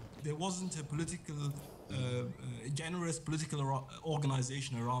a political, generous political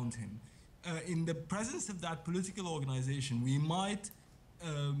organization around him. In the presence of that political organization, we might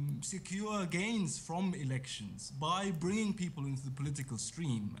secure gains from elections by bringing people into the political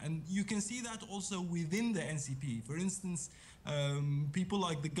stream. And you can see that also within the NCP. For instance, people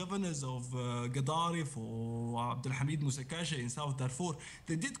like the governors of Gadarif or Abdulhamid Musakasha in South Darfur,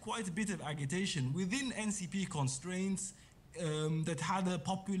 they did quite a bit of agitation within NCP constraints that had a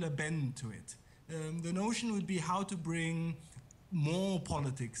popular bend to it. The notion would be how to bring more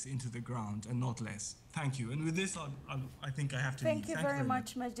politics into the ground and not less. Thank you. And with this, I think I have to Thank you very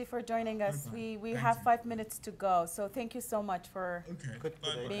much, Majdi, for joining us. We have 5 minutes to go, so thank you so much for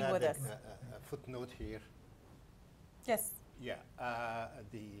being with us. A footnote here. Yes. Yeah.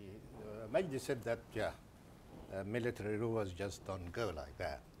 Majdi said that, military rules just don't go like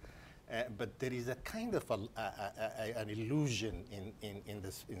that. But there is a kind of an illusion in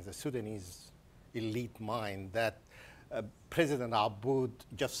the Sudanese elite mind that President Aboud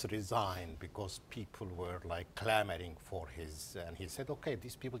just resigned because people were like clamoring for his, and he said, okay,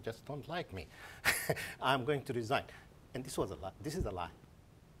 these people just don't like me. I'm going to resign. And this was a lie. This is a lie.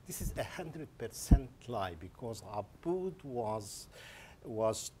 This is 100% lie, because Aboud was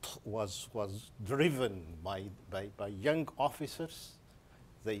driven by young officers.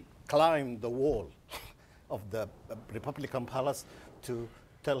 They climbed the wall of the Republican Palace to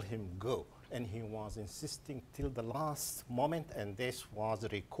tell him go. And he was insisting till the last moment, and this was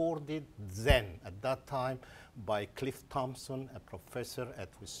recorded then, at that time, by Cliff Thompson, a professor at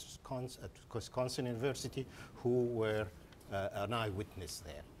Wisconsin University, who were an eyewitness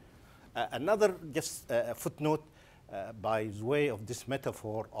there. Another just footnote by way of this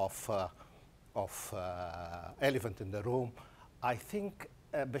metaphor of elephant in the room. I think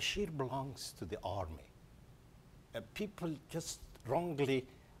Bashir belongs to the army. People just wrongly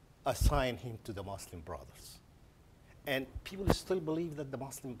assign him to the Muslim Brothers. And people still believe that the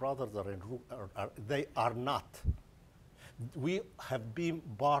Muslim Brothers they are not. We have been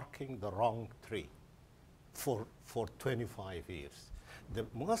barking the wrong tree for 25 years. The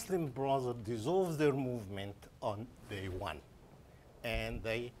Muslim Brothers dissolved their movement on day one, and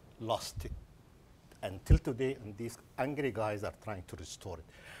they lost it until today, and these angry guys are trying to restore it.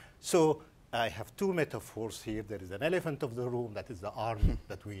 So I have two metaphors here. There is an elephant of the room, that is the army,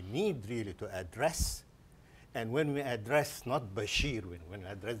 that we need really to address. And when we address not Bashir, when we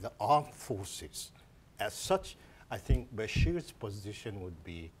address the armed forces as such, I think Bashir's position would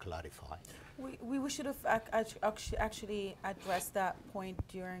be clarified. We should have actually addressed that point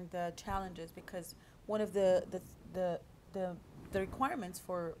during the challenges, because one of the requirements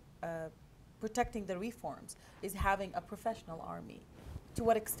for protecting the reforms is having a professional army. To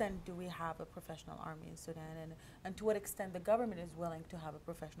what extent do we have a professional army in Sudan, and to what extent the government is willing to have a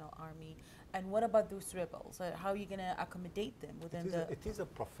professional army? And what about those rebels? How are you going to accommodate them within It is a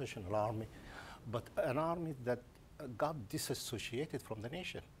professional army, but an army that got disassociated from the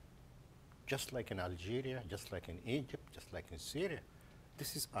nation. Just like in Algeria, just like in Egypt, just like in Syria.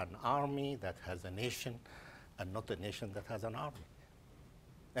 This is an army that has a nation and not a nation that has an army.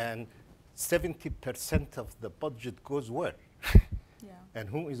 And 70% of the budget goes where? Yeah. And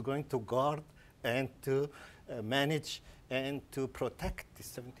who is going to guard and to manage and to protect the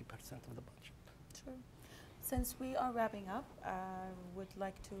 70% of the budget? Sure. Since we are wrapping up, I would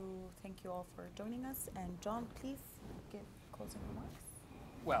like to thank you all for joining us. And John, please give closing remarks.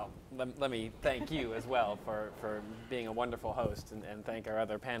 Well, let me thank you as well for being a wonderful host, and thank our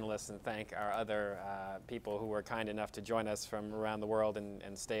other panelists, and thank our other people who were kind enough to join us from around the world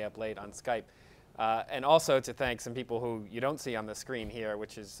and stay up late on Skype. And also to thank some people who you don't see on the screen here,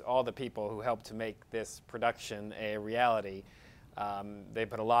 which is all the people who helped to make this production a reality. They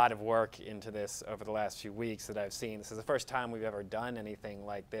put a lot of work into this over the last few weeks that I've seen. This is the first time we've ever done anything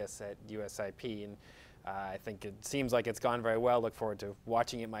like this at USIP, and I think it seems like it's gone very well. Look forward to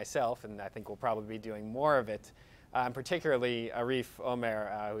watching it myself, and I think we'll probably be doing more of it. Particularly Arif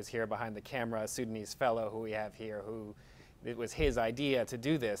Omer, who's here behind the camera, a Sudanese fellow who we have here, who it was his idea to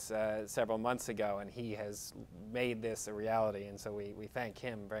do this several months ago, and he has made this a reality, and so we thank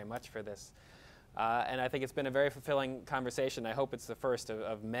him very much for this. And I think it's been a very fulfilling conversation. I hope it's the first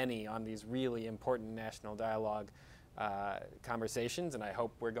of many on these really important national dialogue conversations, and I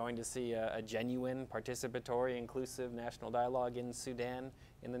hope we're going to see a genuine, participatory, inclusive national dialogue in Sudan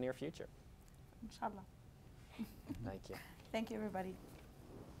in the near future. Inshallah. Thank you. Thank you, everybody.